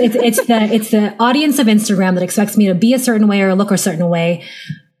 Yeah, it's the audience of Instagram that expects me to be a certain way or look a certain way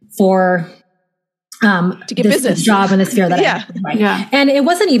for to get this job in the sphere that I have, right? Yeah. And it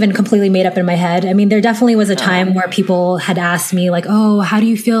wasn't even completely made up in my head. I mean, there definitely was a time where people had asked me like, oh, how do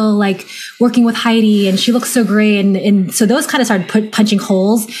you feel like working with Heidi? And she looks so great. And so those kind of started punching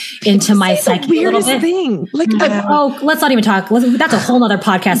holes into my psyche a little bit. Thing. Like, let's not even talk. That's a whole nother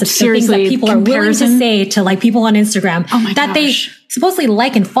podcast of things that people are willing to say to like people on Instagram that they supposedly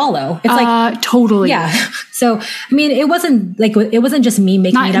like and follow. It's like totally. Yeah. So, I mean, it wasn't just me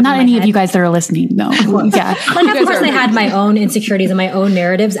making it up. Not any of you guys that are listening, though. Yeah. Like, of course, I had my own insecurities and my own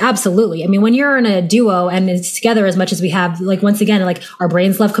narratives. Absolutely. I mean, when you're in a duo and it's together as much as we have, like, once again, like, our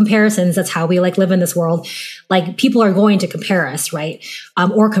brains love comparisons. That's how we like live in this world. Like, people are going to compare us, right?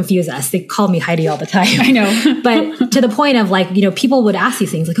 Or confuse us. They call me Heidi all the time. I know. But to the point of like, you know, people would ask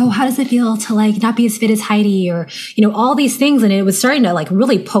these things like, oh, how does it feel to like not be as fit as Heidi? Or, you know, all these things. And it was starting to like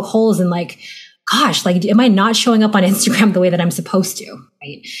really poke holes in like, gosh, like, am I not showing up on Instagram the way that I'm supposed to?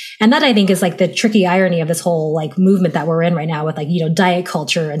 Right. And that I think is like the tricky irony of this whole like movement that we're in right now with like, you know, diet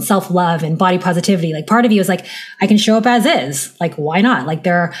culture and self-love and body positivity. Like, part of you is like, I can show up as is. Like, why not? Like,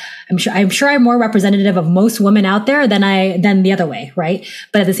 I'm sure I'm more representative of most women out there than the other way. Right.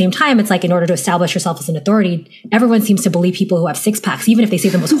 But at the same time, it's like, in order to establish yourself as an authority, everyone seems to believe people who have six packs, even if they say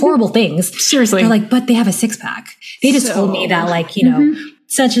the most horrible things. Seriously. They're like, but they have a six pack. They just told me that, like, you know,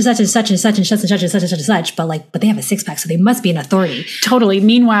 such and such and such and such and such and such and such and such and such, but they have a six pack, so they must be an authority. Totally.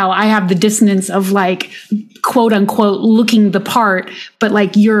 Meanwhile, I have the dissonance of like, quote unquote, looking the part, but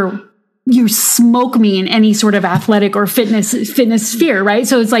like you smoke me in any sort of athletic or fitness sphere, right?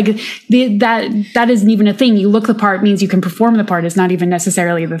 So it's like that isn't even a thing. You look the part means you can perform the part is not even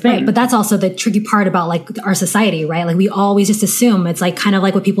necessarily the thing. Right, but that's also the tricky part about like our society, right? Like, we always just assume, it's like kind of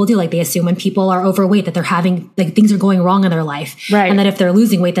like what people do. Like, they assume when people are overweight that they're having like things are going wrong in their life. Right. And that if they're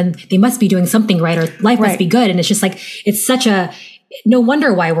losing weight, then they must be doing something right, or life must be good. And it's just like, it's such a, no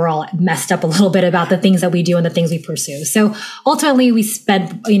wonder why we're all messed up a little bit about the things that we do and the things we pursue. So ultimately I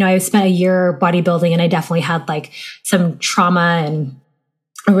spent a year bodybuilding, and I definitely had like some trauma and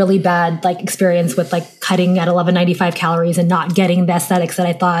a really bad like experience with like cutting at 1195 calories and not getting the aesthetics that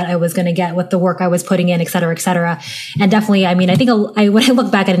I thought I was going to get with the work I was putting in, et cetera, et cetera. And definitely, I mean, I think when I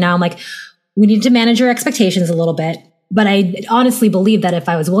look back at it now, I'm like, we need to manage your expectations a little bit. But I honestly believe that if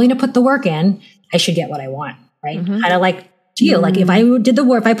I was willing to put the work in, I should get what I want, right? Kind of like, like, if I did the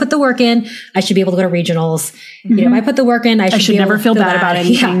work, if I put the work in, I should be able to go to regionals. You know, if I put the work in, I should never feel bad about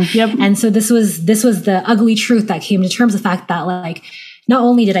anything. Yeah. Yep. And so this was the ugly truth that came to terms with the fact that like, not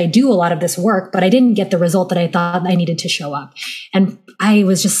only did I do a lot of this work, but I didn't get the result that I thought I needed to show up. And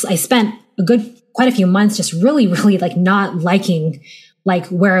I spent quite a few months just really, really like not liking like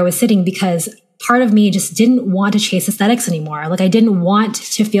where I was sitting, because part of me just didn't want to chase aesthetics anymore. Like, I didn't want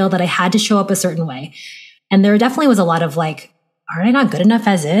to feel that I had to show up a certain way. And there definitely was a lot of like, aren't I not good enough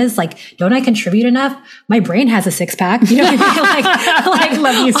as is? Like, don't I contribute enough? My brain has a 6-pack. You know what I mean? Like, I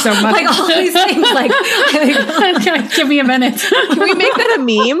love you so much. Like all these things. Like, give me a minute. Can we make that a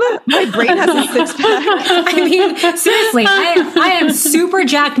meme? My brain has a 6-pack. I mean, seriously, I am super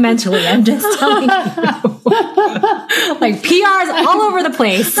jacked mentally. I'm just telling you. Like PRs all over the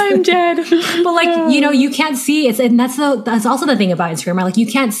place. I'm dead. But like, you know, you can't see it. And that's also the thing about Instagram, right? Like you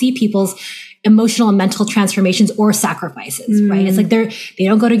can't see people's emotional and mental transformations or sacrifices, right? It's like they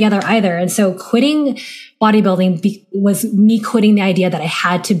don't go together either. And so quitting bodybuilding was me quitting the idea that I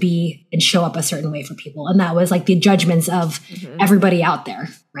had to be and show up a certain way for people. And that was like the judgments of everybody out there,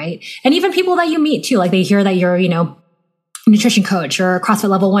 right? And even people that you meet too, like they hear that you're, you know, a nutrition coach or a CrossFit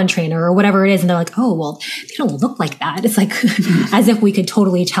level 1 trainer or whatever it is. And they're like, oh, well, they don't look like that. It's like as if we could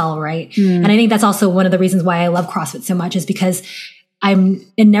totally tell, right? And I think that's also one of the reasons why I love CrossFit so much is because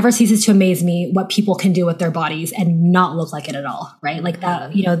it never ceases to amaze me what people can do with their bodies and not look like it at all, right? Like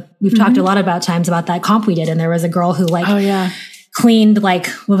that, you know, we've talked a lot about times about that comp we did, and there was a girl who like, cleaned like,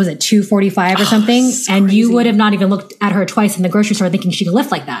 what was it, 245 or something. And crazy. You would have not even looked at her twice in the grocery store thinking she could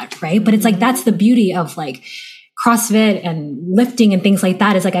lift like that, right? But it's like, that's the beauty of like CrossFit and lifting and things like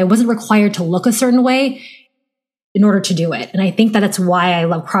that, is like, I wasn't required to look a certain way in order to do it. And I think that that's why I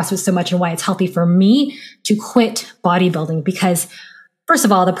love CrossFit so much and why it's healthy for me to quit bodybuilding, because first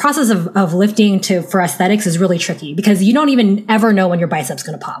of all, the process of lifting for aesthetics is really tricky because you don't even ever know when your bicep's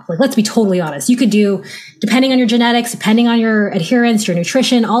going to pop. Like, let's be totally honest. You could do, depending on your genetics, depending on your adherence, your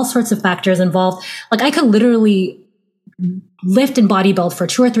nutrition, all sorts of factors involved. Like I could literally lift and bodybuild for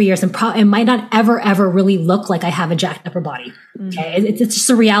 2 or 3 years and it might not ever really look like I have a jacked upper body. Okay. It's just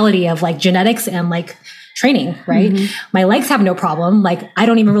the reality of like genetics and like training, right? My legs have no problem. Like I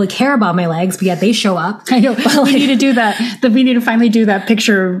don't even really care about my legs, but yet they show up. I know. We need to do that. We need to finally do that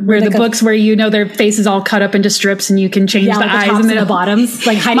picture where the books where, you know, their face is all cut up into strips and you can change the eyes and the bottoms.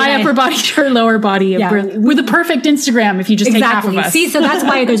 Like my upper body to her lower body. We're the perfect Instagram if you just take half of us. See, so that's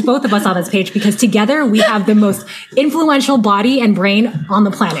why there's both of us on this page, because together we have the most influential body and brain on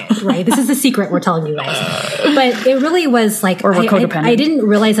the planet, right? This is the secret we're telling you guys. But it really was like, I didn't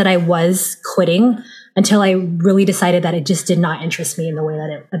realize that I was quitting until I really decided that it just did not interest me in the way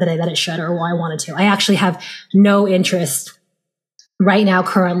that it should or why I wanted to. I actually have no interest right now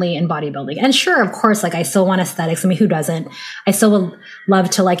currently in bodybuilding. And sure, of course, like I still want aesthetics. I mean, who doesn't? I still would love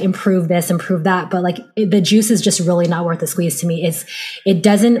to like improve this, improve that. But like the juice is just really not worth the squeeze to me. It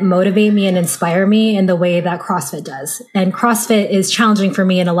doesn't motivate me and inspire me in the way that CrossFit does. And CrossFit is challenging for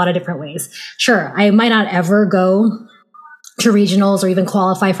me in a lot of different ways. Sure, I might not ever go to regionals or even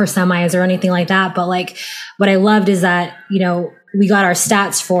qualify for semis or anything like that. But like what I loved is that, you know, we got our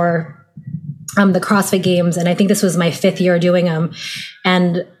stats for the CrossFit Games. And I think this was my 5th year doing them.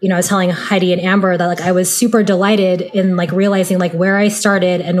 And, you know, I was telling Heidi and Amber that like I was super delighted in like realizing like where I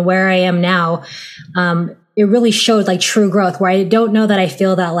started and where I am now. It really showed like true growth, where I don't know that I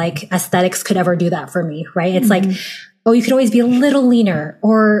feel that like aesthetics could ever do that for me. Right. It's like, oh, you could always be a little leaner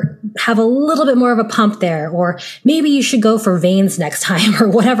or have a little bit more of a pump there, or maybe you should go for veins next time, or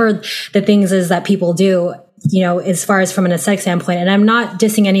whatever the things is that people do, you know, as far as from an aesthetic standpoint. And I'm not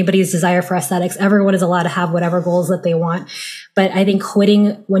dissing anybody's desire for aesthetics. Everyone is allowed to have whatever goals that they want. But I think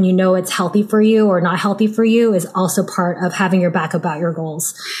quitting when you know it's healthy for you or not healthy for you is also part of having your back about your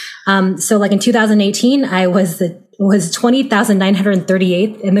goals. So like in 2018, I was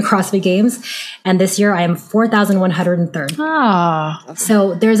 20,938th in the CrossFit Games. And this year I am 4,103rd.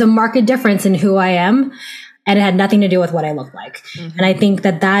 So there's a marked difference in who I am. And it had nothing to do with what I look like. And I think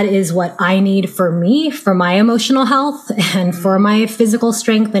that is what I need for me, for my emotional health and for my physical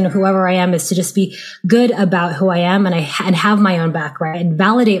strength and whoever I am, is to just be good about who I am and and have my own back, right? And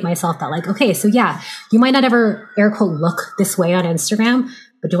validate myself that like, okay, so yeah, you might not ever air quote look this way on Instagram,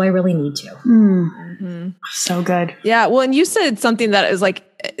 but do I really need to? So good. Yeah. Well, and you said something that is like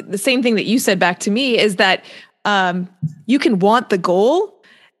the same thing that you said back to me, is that you can want the goal,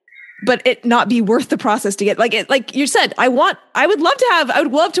 but it not be worth the process to get like it. Like you said, I would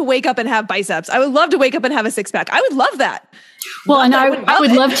love to wake up and have biceps. I would love to wake up and have a 6-pack. I would love that. Well, and I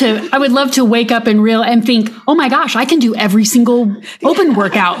would love to wake up and think, oh my gosh, I can do every single open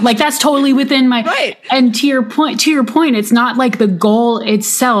workout. Like that's totally within my, right. And to your point, it's not like the goal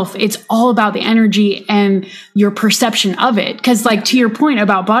itself. It's all about the energy and your perception of it. Cause like to your point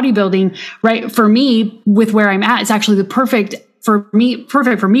about bodybuilding, right? For me, with where I'm at, it's actually the perfect for me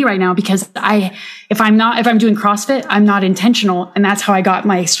right now, because if I'm doing CrossFit, I'm not intentional. And that's how I got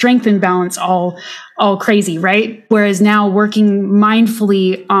my strength and balance all crazy. Right. Whereas now working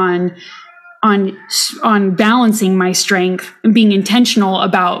mindfully on balancing my strength and being intentional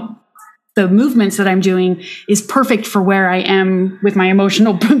about the movements that I'm doing is perfect for where I am with my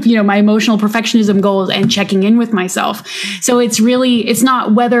emotional, my emotional perfectionism goals and checking in with myself. So it's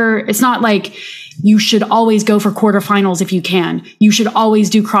not like you should always go for quarterfinals if you can. You should always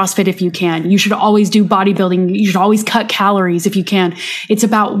do CrossFit if you can. You should always do bodybuilding. You should always cut calories if you can. It's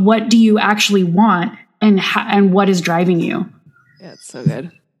about what do you actually want and what is driving you. Yeah, it's so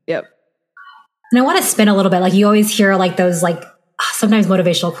good. Yep. And I want to spin a little bit. Like you always hear like those like sometimes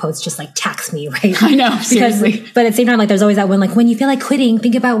motivational quotes just like tax me, right? I know, seriously. But at the same time, like there's always that one, like when you feel like quitting,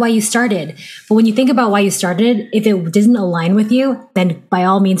 think about why you started. But when you think about why you started, if it doesn't align with you, then by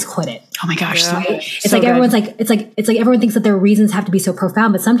all means quit it. Oh my gosh. Yeah. It's like everyone's like, it's like everyone thinks that their reasons have to be so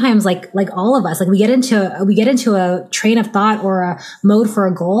profound, but sometimes like all of us, like we get into a train of thought or a mode for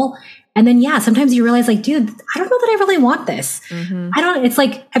a goal. And then, sometimes you realize like, dude, I don't know that I really want this. Mm-hmm. It's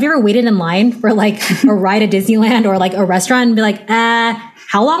like, have you ever waited in line for like a ride at Disneyland or like a restaurant and be like,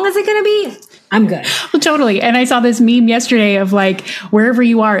 how long is it going to be? I'm good. Well, totally. And I saw this meme yesterday of like, wherever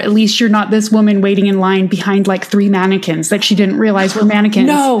you are, at least you're not this woman waiting in line behind like 3 mannequins that she didn't realize were mannequins.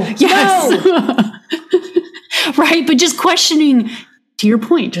 No. Yes. No. Right. But just questioning, to your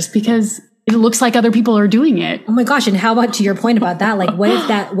point, just because it looks like other people are doing it. Oh my gosh. And how about to your point about that? Like, what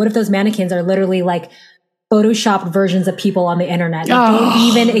if those mannequins are literally like photoshopped versions of people on the internet that don't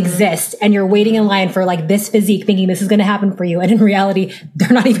even exist, and you're waiting in line for like this physique thinking this is going to happen for you, and in reality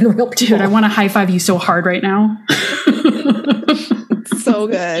they're not even real people. Dude, I want to high five you so hard right now. So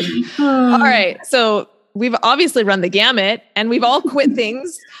good. All right, so we've obviously run the gamut and we've all quit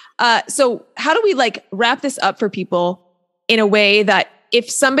things, so how do we like wrap this up for people in a way that if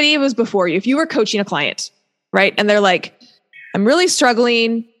somebody was before you, if you were coaching a client, right, and they're like, I'm really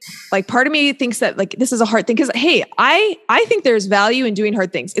struggling. Like part of me thinks that like, this is a hard thing. Cause hey, I think there's value in doing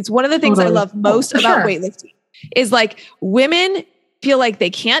hard things. It's one of the things I love most about weightlifting is like women feel like they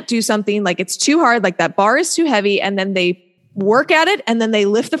can't do something, like it's too hard, like that bar is too heavy. And then they work at it and then they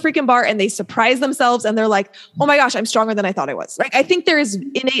lift the freaking bar and they surprise themselves. And they're like, oh my gosh, I'm stronger than I thought I was. Right? I think there is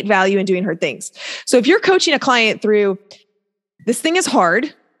innate value in doing hard things. So if you're coaching a client through this thing is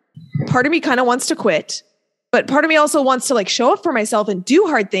hard, part of me kind of wants to quit, but part of me also wants to like show up for myself and do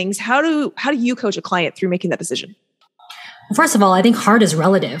hard things. How do you coach a client through making that decision? Well, first of all, I think hard is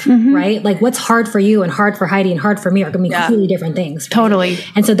relative, right? Like what's hard for you and hard for Heidi and hard for me are going to be completely different things. Right? Totally.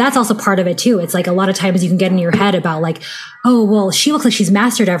 And so that's also part of it too. It's like a lot of times you can get in your head about like, oh, well, she looks like she's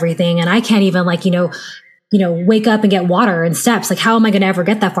mastered everything and I can't even like, wake up and get water and steps. Like, how am I going to ever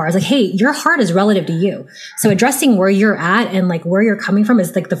get that far? It's like, hey, your heart is relative to you. So addressing where you're at and like where you're coming from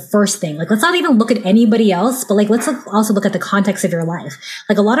is like the first thing. Like, let's not even look at anybody else, but like, let's also look at the context of your life.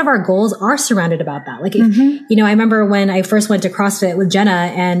 Like a lot of our goals are surrounded about that. Like, I remember when I first went to CrossFit with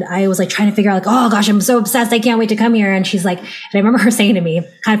Jenna and I was like trying to figure out like, oh gosh, I'm so obsessed. I can't wait to come here. And she's like, and I remember her saying to me,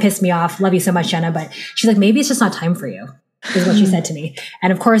 kind of pissed me off. Love you so much, Jenna. But she's like, maybe it's just not time for you. Is what she said to me.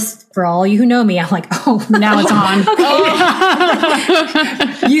 And of course, for all you who know me, I'm like, oh, now it's on.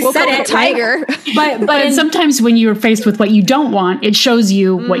 Okay. You said it, tiger. Right? But sometimes when you're faced with what you don't want, it shows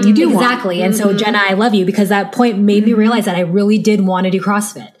you what you do want. Exactly. And so Jenna, I love you because that point made me realize that I really did want to do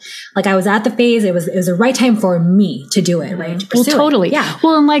CrossFit. Like I was at the phase, it was the right time for me to do it, right? Well, totally. It. Yeah.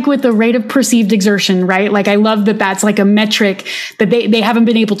 Well, and like with the rate of perceived exertion, right? Like I love that that's like a metric that they haven't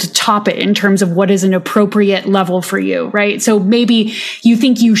been able to top it in terms of what is an appropriate level for you, right? So maybe you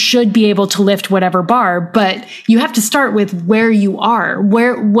think you should be able to lift whatever bar, but you have to start with where you are.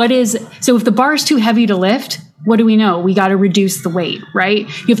 So if the bar is too heavy to lift, what do we know? We got to reduce the weight, right?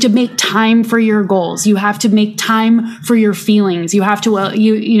 You have to make time for your goals. You have to make time for your feelings. You have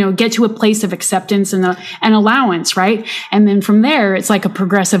to, get to a place of acceptance and allowance, right? And then from there, it's like a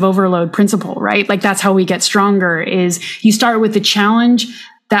progressive overload principle, right? Like that's how we get stronger is you start with the challenge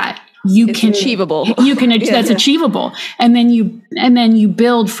that it's achievable. That's achievable. And then you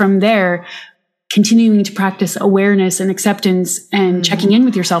build from there, continuing to practice awareness and acceptance and checking in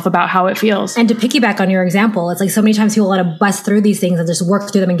with yourself about how it feels. And to piggyback on your example, it's like so many times people want to bust through these things and just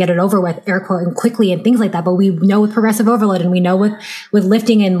work through them and get it over with, air quote, and quickly and things like that. But we know with progressive overload and we know with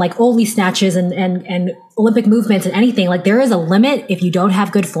lifting and like Ollie snatches and Olympic movements and anything, like there is a limit if you don't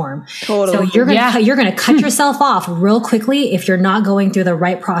have good form. Totally. So you're going to cut yourself off real quickly if you're not going through the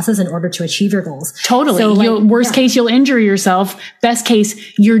right process in order to achieve your goals. Totally. So worst case, you'll injure yourself. Best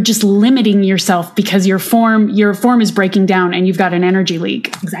case, you're just limiting yourself because your form is breaking down and you've got an energy leak.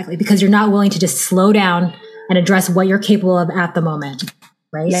 Exactly. Because you're not willing to just slow down and address what you're capable of at the moment.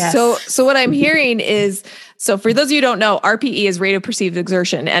 Right. Yes. So what I'm hearing is, so for those of you who don't know, RPE is rate of perceived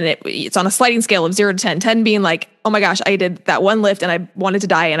exertion, and it's on a sliding scale of 0 to 10, 10 being like oh my gosh, I did that one lift and I wanted to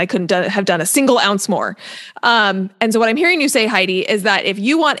die and I couldn't have done a single ounce more. And so what I'm hearing you say, Heidi, is that if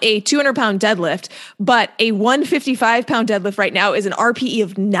you want a 200-pound deadlift, but a 155-pound deadlift right now is an RPE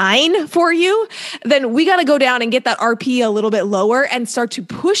of 9 for you, then we got to go down and get that RPE a little bit lower and start to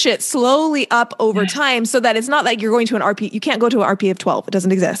push it slowly up over time so that it's not like you're going to an RPE. You can't go to an RPE of 12. It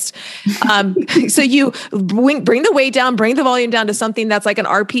doesn't exist. So you bring the weight down, bring the volume down to something that's like an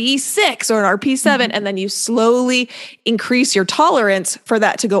RPE 6 or an RPE 7, and then you slowly increase your tolerance for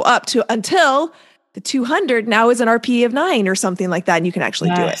that to go up to until the 200 now is an RPE of 9 or something like that. And you can actually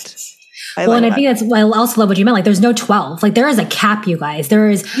do it. I think that's, I also love what you meant. Like, there's no 12. Like, there is a cap, you guys.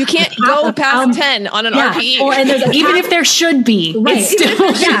 You can't go past 10 on an RPE. Or, and even if there should be. Right.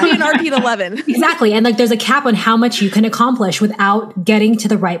 There should be an RPE 11. Exactly. And like, there's a cap on how much you can accomplish without getting to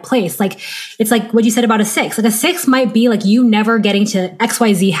the right place. Like, it's like what you said about a 6. Like, a 6 might be like you never getting to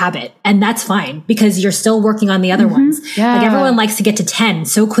XYZ habit. And that's fine because you're still working on the other ones. Yeah. Like, everyone likes to get to 10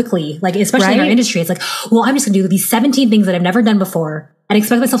 so quickly. Like, especially in our industry. It's like, well, I'm just going to do these 17 things that I've never done before and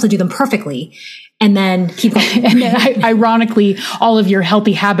expect myself to do them perfectly and then keep going. And then, ironically, all of your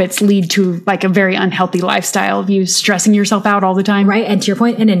healthy habits lead to like a very unhealthy lifestyle of you stressing yourself out all the time. Right. And to your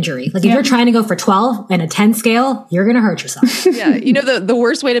point, an injury. Like, if you're trying to go for 12 and a 10 scale, you're going to hurt yourself. Yeah. You know, the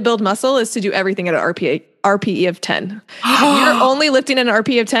worst way to build muscle is to do everything at an RPE of 10. If you're only lifting at an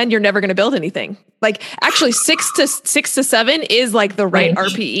RPE of 10, you're never going to build anything. Like, actually 6 to 7 is like the right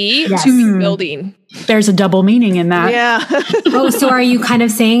RPE to be building. There's a double meaning in that. Yeah. Oh, so are you kind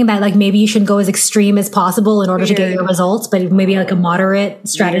of saying that like maybe you shouldn't go as extreme as possible in order to get your results, but maybe like a moderate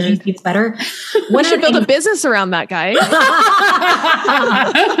strategy is better? We should build a business around that, guys.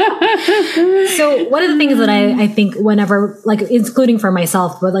 So one of the things that I think whenever, like, including for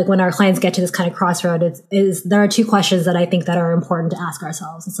myself, but like when our clients get to this kind of crossroad, is there are 2 questions that I think that are important to ask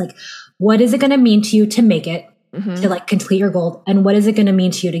ourselves. It's like, what is it going to mean to you to make it, to like complete your goal? And what is it going to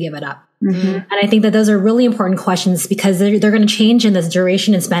mean to you to give it up? And I think that those are really important questions because they're going to change in this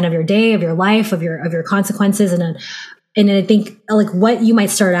duration and span of your day, of your life, of your consequences. And I think like what you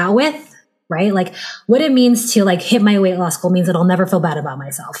might start out with, right? Like what it means to like hit my weight loss goal means that I'll never feel bad about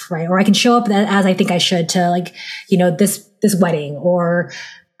myself, right? Or I can show up as I think I should to like, you know, this wedding, or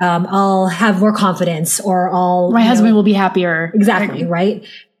I'll have more confidence, or my husband will be happier. Exactly. Right.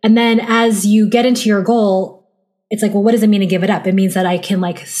 And then as you get into your goal, it's like, well, what does it mean to give it up? It means that I can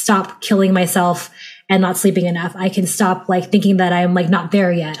like stop killing myself and not sleeping enough. I can stop like thinking that I'm like not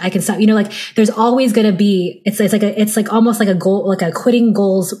there yet. I can stop, you know, like there's always going to be, it's like almost like a goal, like a quitting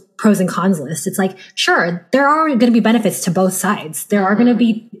goals pros and cons list. It's like, sure, there are going to be benefits to both sides. There are going to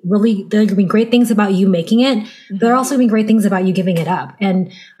be there are going to be great things about you making it. But there are also going to be great things about you giving it up.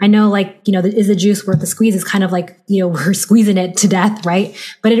 And I know like, you know, is the juice worth the squeeze is kind of like, you know, we're squeezing it to death, right?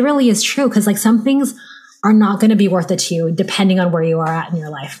 But it really is true. Cause like some things are not going to be worth it to you depending on where you are at in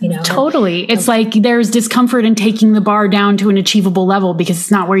your life, you know? Totally. It's like there's discomfort in taking the bar down to an achievable level because it's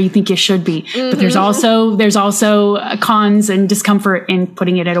not where you think it should be. But there's also cons and discomfort in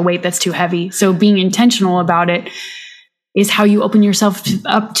putting it at a weight that's too heavy. So being intentional about it is how you open yourself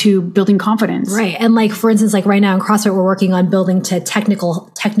up to building confidence. Right. And like, for instance, like right now in CrossFit, we're working on building to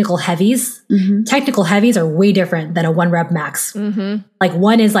technical heavies. Technical heavies are way different than a 1 rep max. Like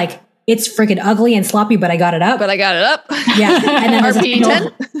one is like, it's freaking ugly and sloppy, but I got it up. Yeah. And then there's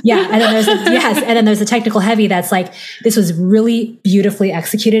and then there's a technical heavy that's like, this was really beautifully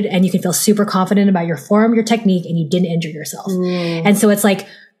executed and you can feel super confident about your form, your technique, and you didn't injure yourself. And so it's like,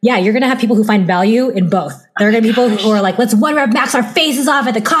 yeah, you're going to have people who find value in both. There are going to be people who are like, let's 1 rep max our faces off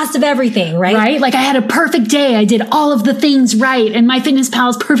at the cost of everything, right? Right? Like I had a perfect day. I did all of the things right. And MyFitnessPal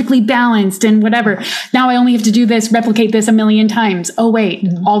is perfectly balanced and whatever. Now I only have to do this, replicate this 1,000,000 times. Oh, wait.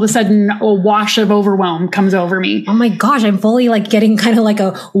 All of a sudden, a wash of overwhelm comes over me. Oh my gosh, I'm fully like getting kind of like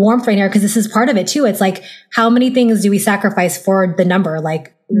a warmth right here because this is part of it too. It's like, how many things do we sacrifice for the number?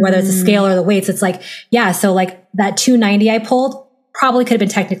 Like whether it's a scale or the weights, it's like, yeah. So like that 290 I pulled probably could have been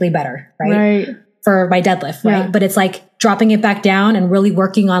technically better, right? For my deadlift, right? But it's like dropping it back down and really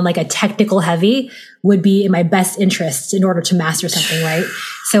working on like a technical heavy would be in my best interest in order to master something, right?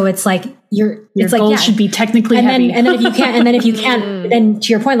 So it's like your it's goal like, should be technically heavy. And then if you can't, then to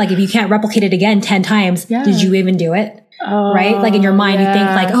your point, like if you can't replicate it again 10 times, did you even do it? Right? Like in your mind, you think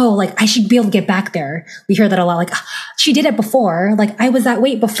like, oh, like I should be able to get back there. We hear that a lot. Like, oh, she did it before. Like I was that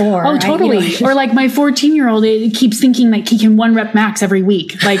weight before. Oh, totally. Or like my 14-year-old, it keeps thinking like he can 1 rep max every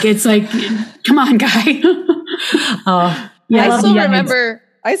week. Like it's like, come on, guy.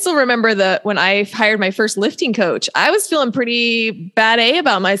 I still remember when I hired my first lifting coach, I was feeling pretty bad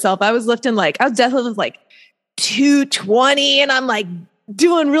about myself. I was definitely like 220 and I'm like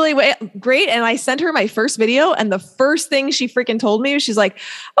doing really great. And I sent her my first video. And the first thing she freaking told me was she's like,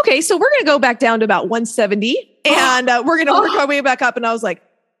 okay, so we're going to go back down to about 170 and we're going to work our way back up. And I was like,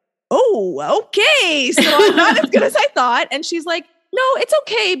 oh, okay. So I'm not as good as I thought. And she's like, no, it's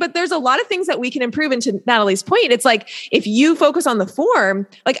okay. But there's a lot of things that we can improve. And to Natalie's point, it's like, if you focus on the form,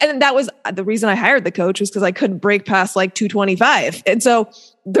 like, and that was the reason I hired the coach was because I couldn't break past like 225. And so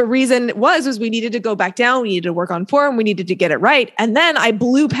the reason was we needed to go back down. We needed to work on form. We needed to get it right. And then I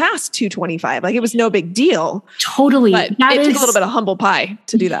blew past 225. Like it was no big deal. Totally. But it took a little bit of humble pie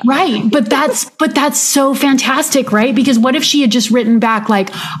to do that. Right. But that's so fantastic, right? Because what if she had just written back like,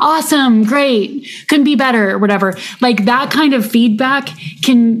 awesome, great, couldn't be better or whatever. Like that kind of feedback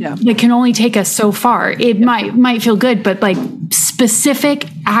can only take us so far. It might feel good, but like specific,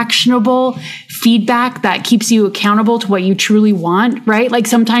 actionable feedback that keeps you accountable to what you truly want, right? Like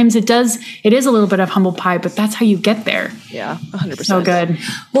sometimes it is a little bit of humble pie, but that's how you get there. Yeah, 100%. So good.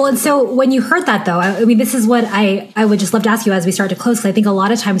 Well, and so when you heard that though, I mean, this is what I would just love to ask you as we start to close, because I think a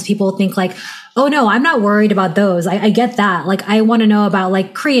lot of times people think like, oh no, I'm not worried about those. I get that. Like I want to know about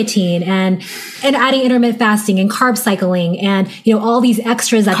like creatine and adding intermittent fasting and carb cycling and, all these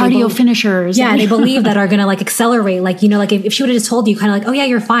extras that cardio finishers. Yeah. They believe that are going to like accelerate. Like, like if she would have just told you kind of like, oh yeah,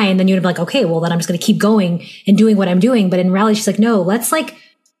 you're fine. Then you'd have been like, okay, well then I'm just going to keep going and doing what I'm doing. But in reality, she's like, no, let's like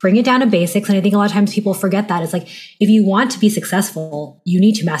bring it down to basics. And I think a lot of times people forget that. It's like, if you want to be successful, you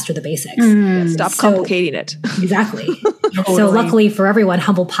need to master the basics. Stop complicating it. Exactly. Totally. So luckily for everyone,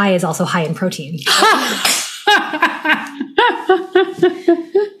 humble pie is also high in protein.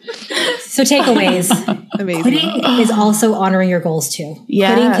 So takeaways. Amazing. Quitting is also honoring your goals too.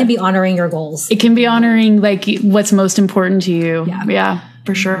 Yeah. Quitting can be honoring your goals. It can be honoring like what's most important to you. Yeah,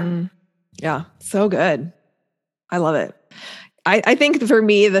 for sure. Mm-hmm. Yeah. So good. I love it. I think for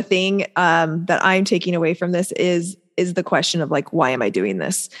me, the thing that I'm taking away from this is the question of like, why am I doing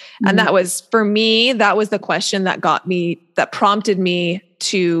this? Mm-hmm. And that was, for me, that was the question that prompted me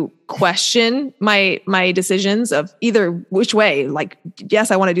to question my decisions of either which way, like,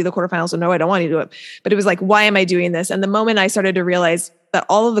 yes, I want to do the quarterfinals, or no, I don't want to do it. But it was like, why am I doing this? And the moment I started to realize that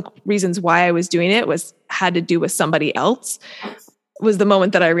all of the reasons why I was doing it had to do with somebody else, was the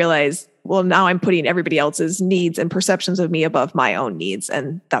moment that I realized, well, now I'm putting everybody else's needs and perceptions of me above my own needs,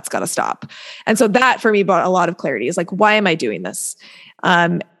 and that's got to stop. And so that for me brought a lot of clarity. Is like, why am I doing this?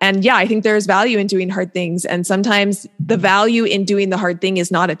 And yeah, I think there's value in doing hard things. And sometimes the value in doing the hard thing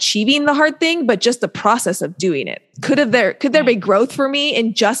is not achieving the hard thing, but just the process of doing it. Could there be growth for me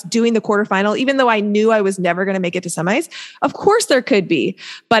in just doing the quarterfinal, even though I knew I was never going to make it to semis? Of course there could be,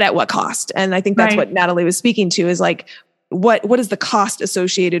 but at what cost? And I think that's what Natalie was speaking to, is like, what is the cost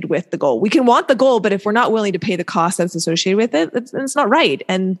associated with the goal? We can want the goal, but if we're not willing to pay the cost that's associated with it, it's not right.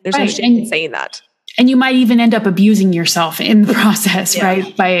 And there's no shame in saying that. And you might even end up abusing yourself in the process,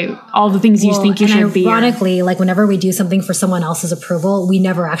 right? By all the things you think you should be. Ironically, like whenever we do something for someone else's approval, we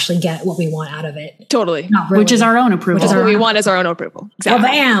never actually get what we want out of it. Totally. Really. Which is our own approval. What we want is our own approval. Exactly.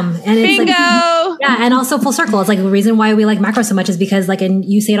 Well, bam. And it's bingo. Like, yeah. And also full circle. It's like the reason why we like macro so much is because like, and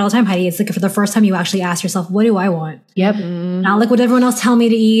you say it all the time, Heidi, it's like for the first time you actually ask yourself, what do I want? Yep. Not like what everyone else tell me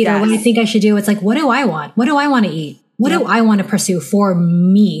to eat or what I think I should do. It's like, what do I want? What do I want to eat? What do I want to pursue for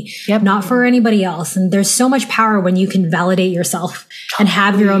me, not for anybody else? And there's so much power when you can validate yourself and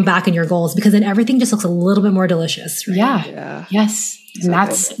have your own back and your goals, because then everything just looks a little bit more delicious. Right? Yeah. Yes. And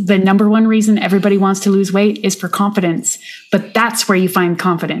that's the number one reason everybody wants to lose weight is for confidence. But that's where you find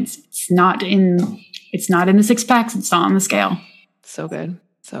confidence. It's not in the 6 packs. It's not on the scale. So good.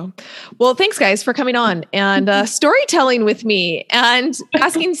 So, well, thanks guys for coming on and storytelling with me and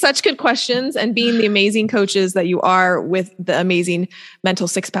asking such good questions and being the amazing coaches that you are with the amazing mental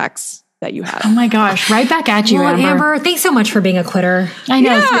 6 packs that you have. Oh my gosh. Right back at you, well, Amber, thanks so much for being a quitter. I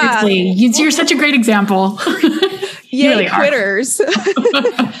know, seriously. You're such a great example. Yay, really quitters.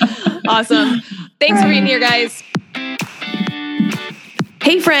 Awesome. Thanks for being here, guys.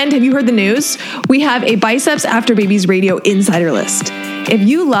 Hey friend, have you heard the news? We have a Biceps After Babies Radio insider list. If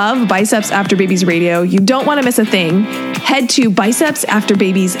you love Biceps After Babies Radio, you don't want to miss a thing, head to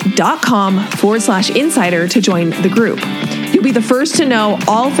bicepsafterbabies.com/insider to join the group. You'll be the first to know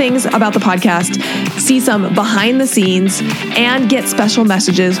all things about the podcast, see some behind the scenes, and get special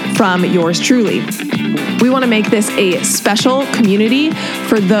messages from yours truly. We want to make this a special community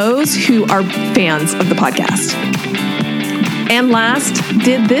for those who are fans of the podcast. And last,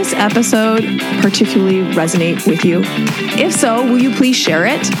 did this episode particularly resonate with you? If so, will you please share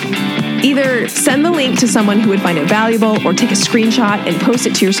it? Either send the link to someone who would find it valuable or take a screenshot and post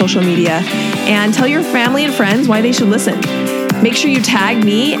it to your social media and tell your family and friends why they should listen. Make sure you tag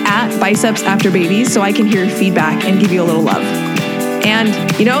me at Biceps After Babies so I can hear your feedback and give you a little love. And,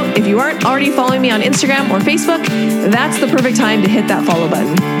 if you aren't already following me on Instagram or Facebook, that's the perfect time to hit that follow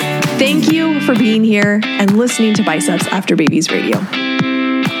button. Thank you for being here and listening to Biceps After Babies Radio.